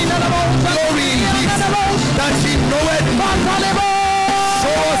showeth glory in this, that he knoweth me.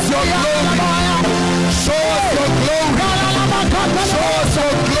 Show us your glory. Show us your glory. Show us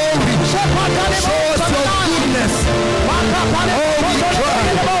your glory. Show us your goodness. Oh, we cry.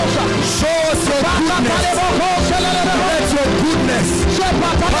 Show us your goodness. Let your goodness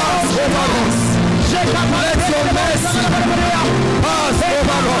pass over us. Let your mercy pass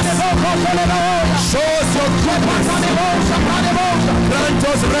over us. Show us your goodness. Grant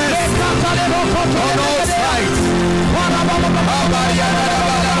us rest on all sides.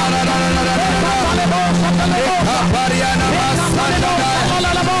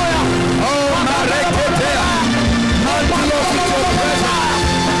 Oh, Marekotea, mantle us with your presence.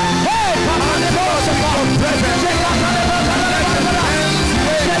 Mantle us with your presence. Let the hands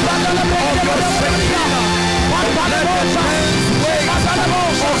wave of your Shekinah. Let the hands wave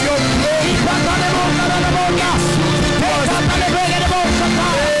of your glory. Yes,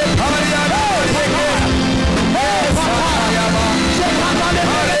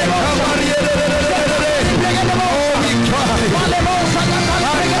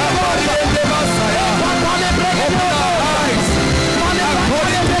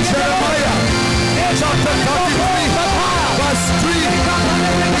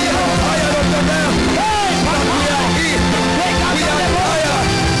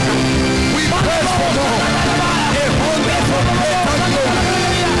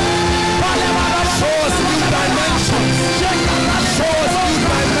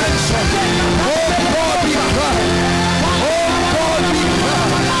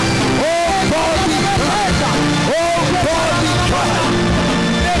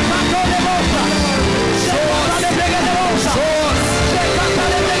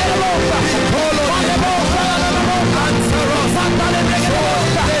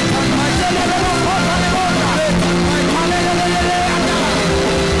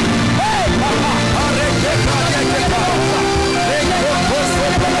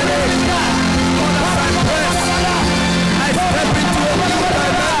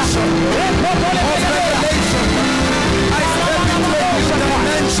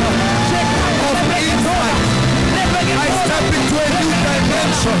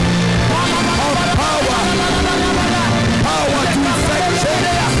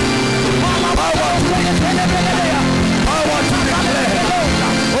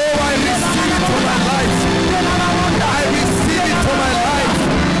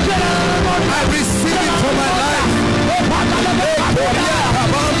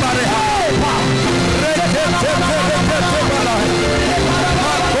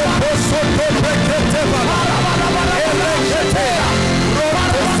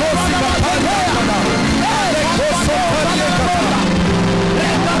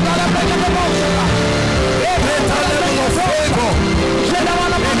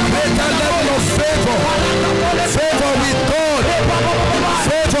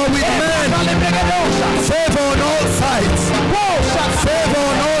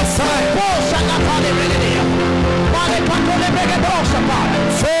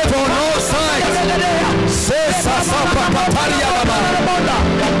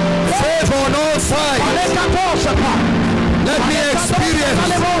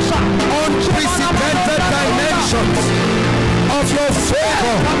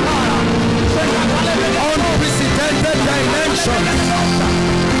 dimension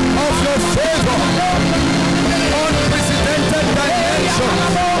of your favor, unprecedented dimension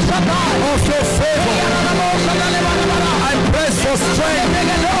of your favor. I press for strength.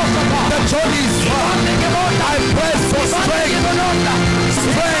 The journey is far. I press for strength.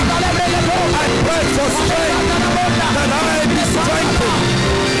 Strength. I press for strength that I be strengthened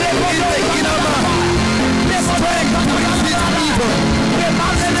in the inner man. Strength to resist evil.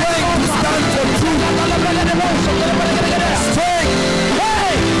 Strength to stand for truth. Strength.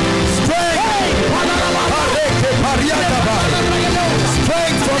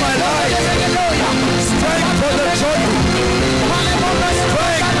 Strength for my life. Strength for the journey.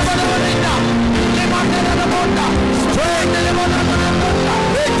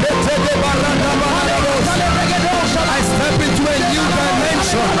 I step into a new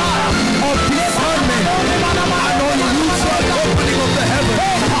dimension of discernment and unusual opening of the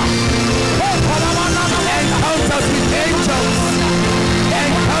heavens. Encounters with angels.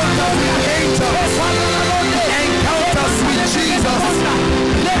 Encounters with angels. Encounters with Jesus.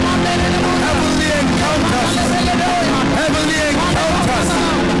 Heavenly encounters. Heavenly encounters.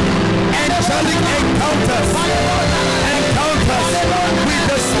 Angelic encounters. Encounters with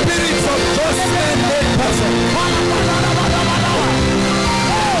the spirits of just men made perfect.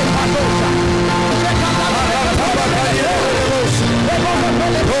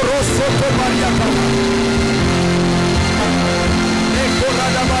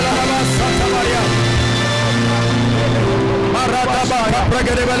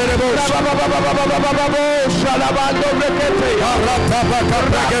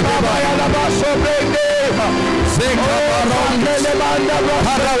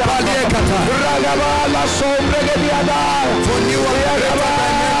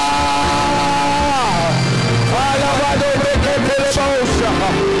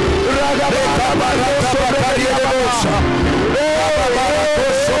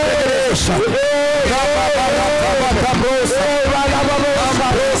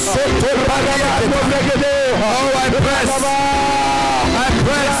 I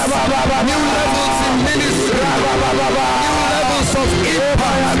press new levels in ministry, new levels of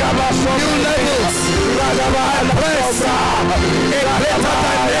impact, new levels. I press a greater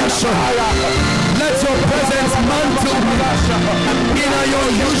dimension. Let your presence mantle me in your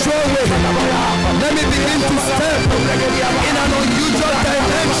usual way. Let me begin to step in an unusual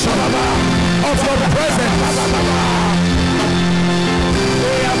dimension of your presence.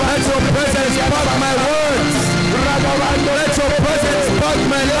 Let your presence spark my words. Let your presence spark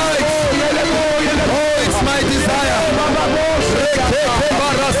my life. Oh, it's my desire.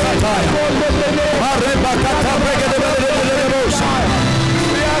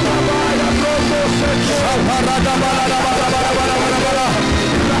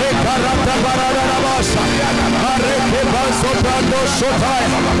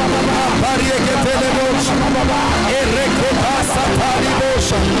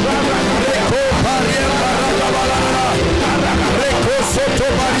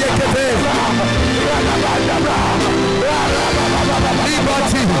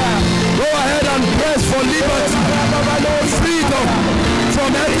 Liberty. Go ahead and press for liberty. Freedom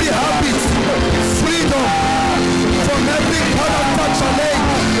from every habit. Freedom from every character challenge.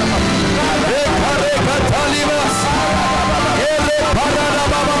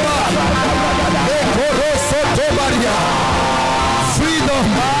 Freedom.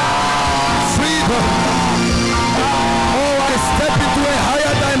 Freedom. Oh, I step into a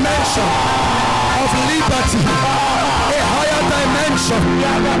higher dimension of liberty. A higher dimension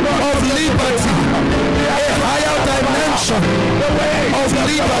of liberty. A higher dimension of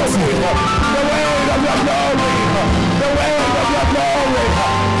liberty. The way of your glory. The way of your glory.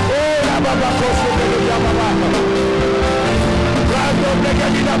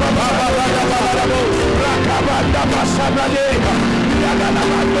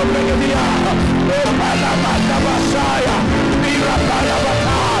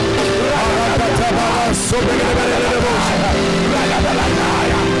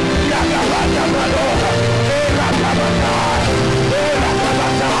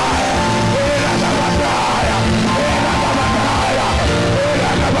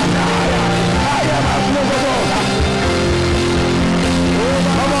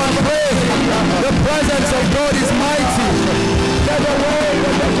 Come on, pray. The presence of God is mighty.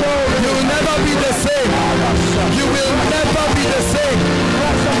 You will never be the same. You will never be the same.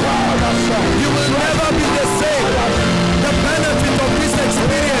 You will never be the same.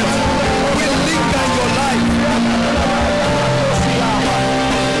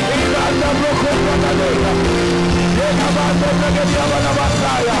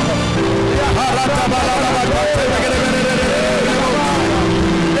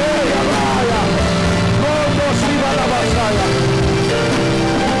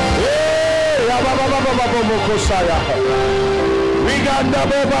 Kosaya. Viganda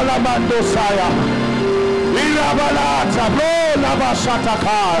Baba Lamando Saya. Irabalata, Blola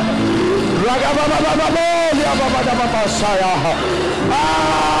Basataka. Ragababa Baba Saya.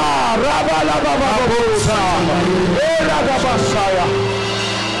 Ah, Rabala Baba Bosa. Eragabasaya.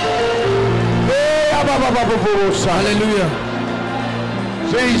 Hallelujah.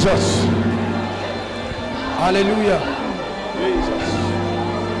 Jesus. Hallelujah. Jesus.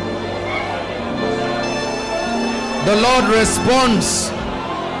 The Lord responds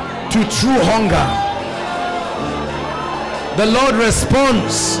to true hunger. The Lord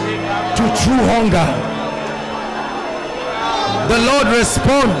responds to true hunger. The Lord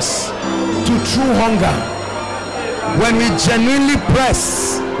responds to true hunger. When we genuinely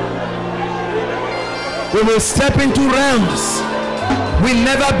press, we will step into realms we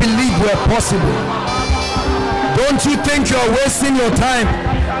never believed were possible. Don't you think you're wasting your time?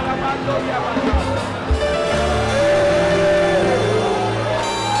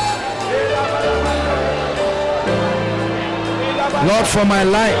 Lord, for my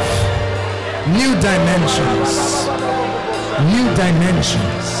life, new dimensions. New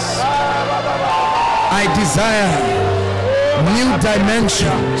dimensions. I desire new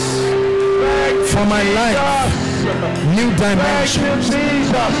dimensions for my life. New dimensions.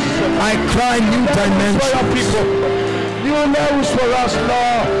 I cry new dimensions. New levels for us,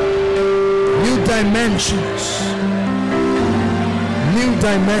 Lord. New dimensions. New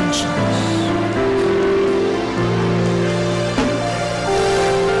dimensions.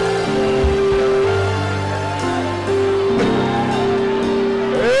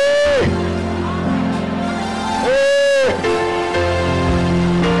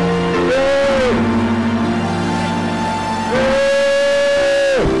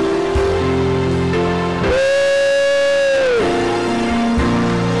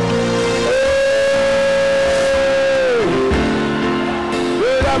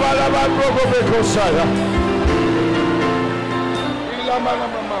 Kosaya.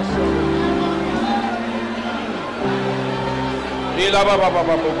 Ila baba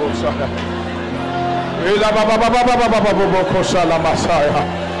baba Kosaya. Ila baba baba Kosala Masaya.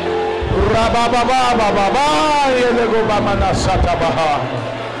 Raba baba baba yelego baba nasata baha.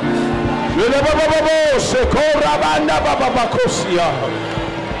 Yele baba baba sekora banda baba Kosia.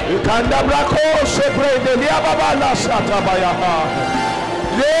 Ikanda brako seprede lia baba nasata bayaha.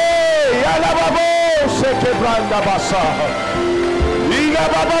 Yala babo se quebranda basa. Iga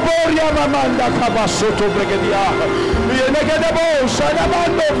baba boria mamanda kabasoto bregedia. Yenegedebo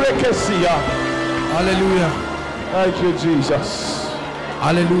shadabando brekesia. Hallelujah. Thank you, Jesus.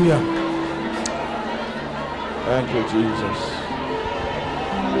 Hallelujah. Thank you, Jesus.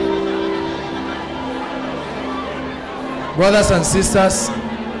 Brothers and sisters,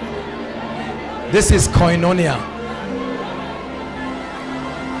 this is koinonia,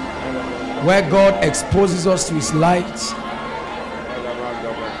 where God exposes us to his light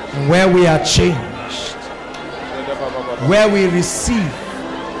and where we are changed, where we receive,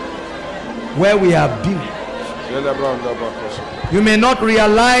 where we are built. You may not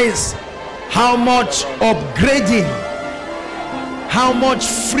realize how much upgrading, how much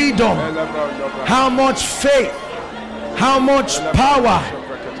freedom, how much faith, how much power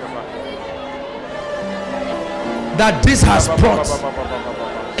that this has brought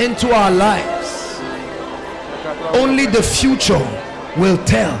into our lives. Only the future will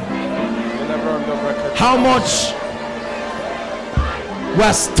tell how much we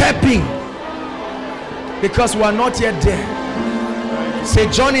are stepping, because we are not yet there. It's a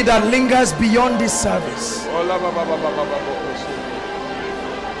journey that lingers beyond this service.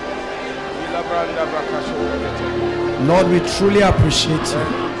 Lord, we truly appreciate you.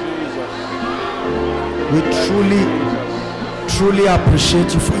 We truly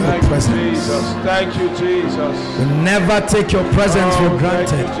appreciate you for your presence. Thank you, Jesus. We never take your presence for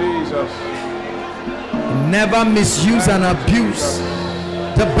granted. We never misuse and abuse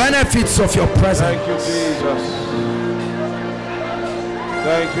the benefits of your presence. Thank you, Jesus.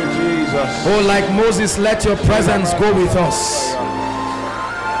 Thank you, Jesus. Oh, like Moses, let your presence go with us.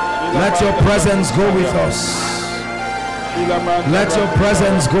 Let your presence go with us. Let your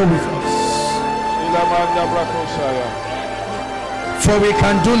presence go with us. For we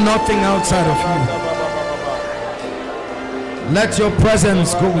can do nothing outside of you. Let your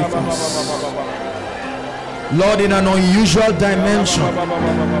presence go with us. Lord, in an unusual dimension,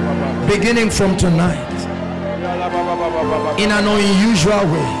 beginning from tonight, in an unusual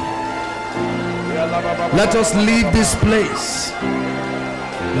way, let us leave this place,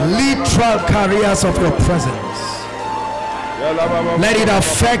 literal carriers of your presence. Let it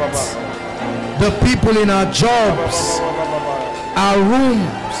affect the people in our jobs, our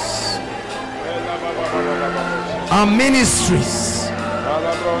rooms, our ministries.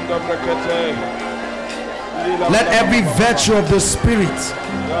 Let every virtue of the Spirit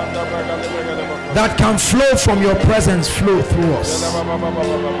that can flow from your presence flow through us.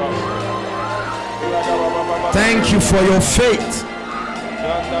 Thank you for your faith.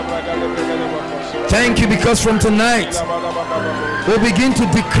 Thank you because from tonight we'll begin to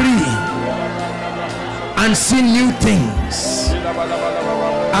decree and see new things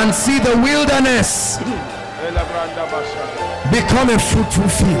and see the wilderness become a fruitful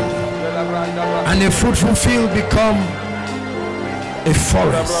field and a fruitful field become a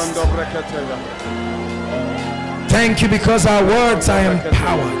forest. Thank you because our words are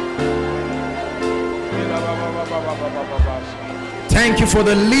empowered. Thank you for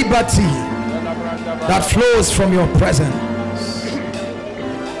the liberty that flows from your presence.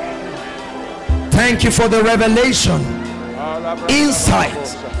 Thank you for the revelation,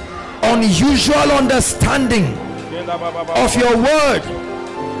 insight, unusual understanding of your word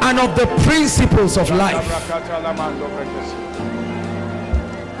and of the principles of life.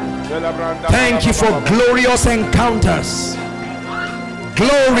 Thank you for glorious encounters.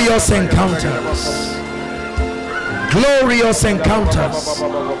 Glorious encounters. Glorious encounters.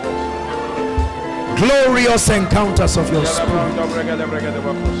 Glorious encounters of your Spirit.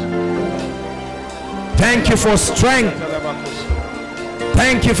 Thank you for strength.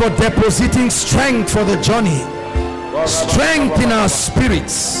 Thank you for depositing strength for the journey. Strength in our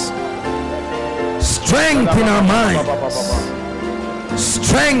spirits. Strength in our minds.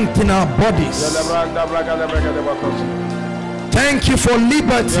 Strength in our bodies. Thank you for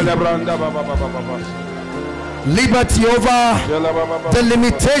liberty. Liberty over the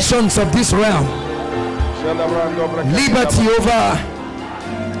limitations of this realm. Liberty over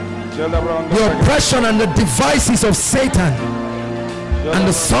the oppression and the devices of Satan and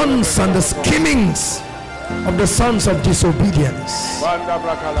the sons and the schemings of the sons of disobedience.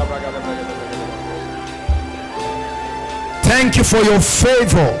 Thank you for your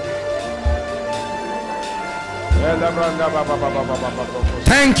favor.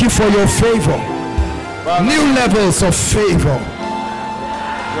 Thank you for your favor. New levels of favor.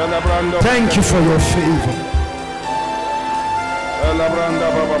 Thank you for your favor.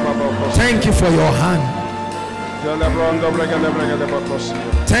 Thank you for your hand.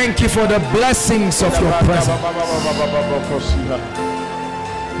 Thank you for the blessings of your presence.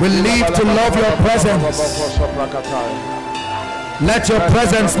 We live to love your presence. Let your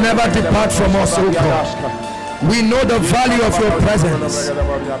presence never depart from us, O God. We know the value of your presence.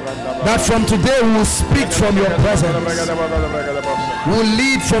 That from today we will speak from your presence. We will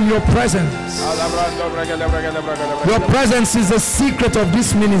lead from your presence. Your presence is the secret of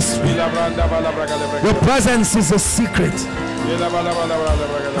this ministry. Your presence is the secret.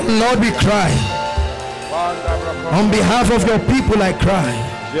 Lord, we cry. On behalf of your people, I cry.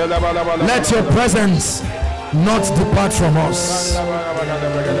 Let your presence not depart from us.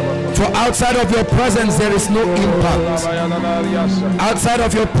 For outside of your presence there is no impact. Outside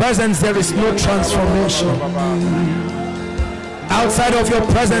of your presence there is no transformation. Outside of your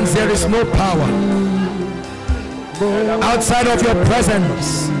presence there is no power. Outside of your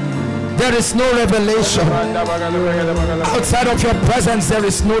presence there is no revelation. Outside of your presence there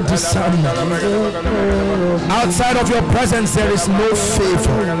is no discernment. Outside of your presence there is no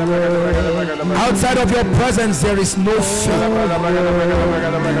favor. Outside of your presence there is no favor.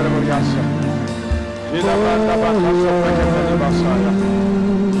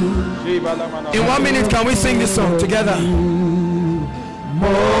 In 1 minute, can we sing this song together? More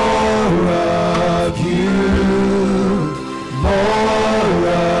of you, more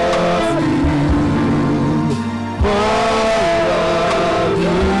of you, more of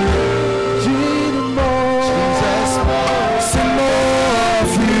you, Jesus, more. Sing more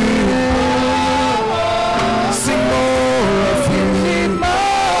of you, sing more of you,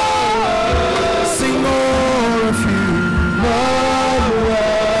 sing more of you, more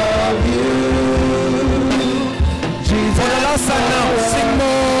of you, Jesus. For the last time now, sing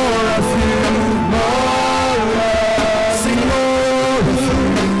more of you, more, sing more of you,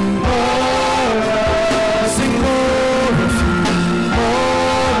 more, sing more of you, more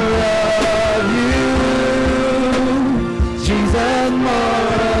of you, Jesus,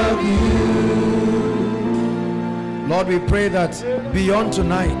 more of you. Lord, we pray that beyond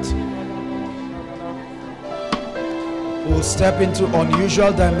tonight, we'll step into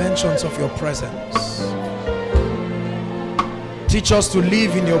unusual dimensions of your presence. Teach us to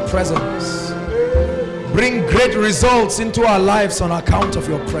live in your presence. Bring great results into our lives on account of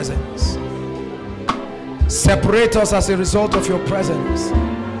your presence. Separate us as a result of your presence,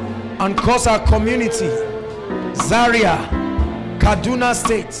 and cause our community, Zaria, Kaduna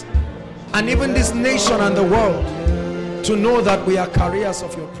State, and even this nation and the world to know that we are carriers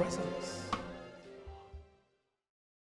of your presence.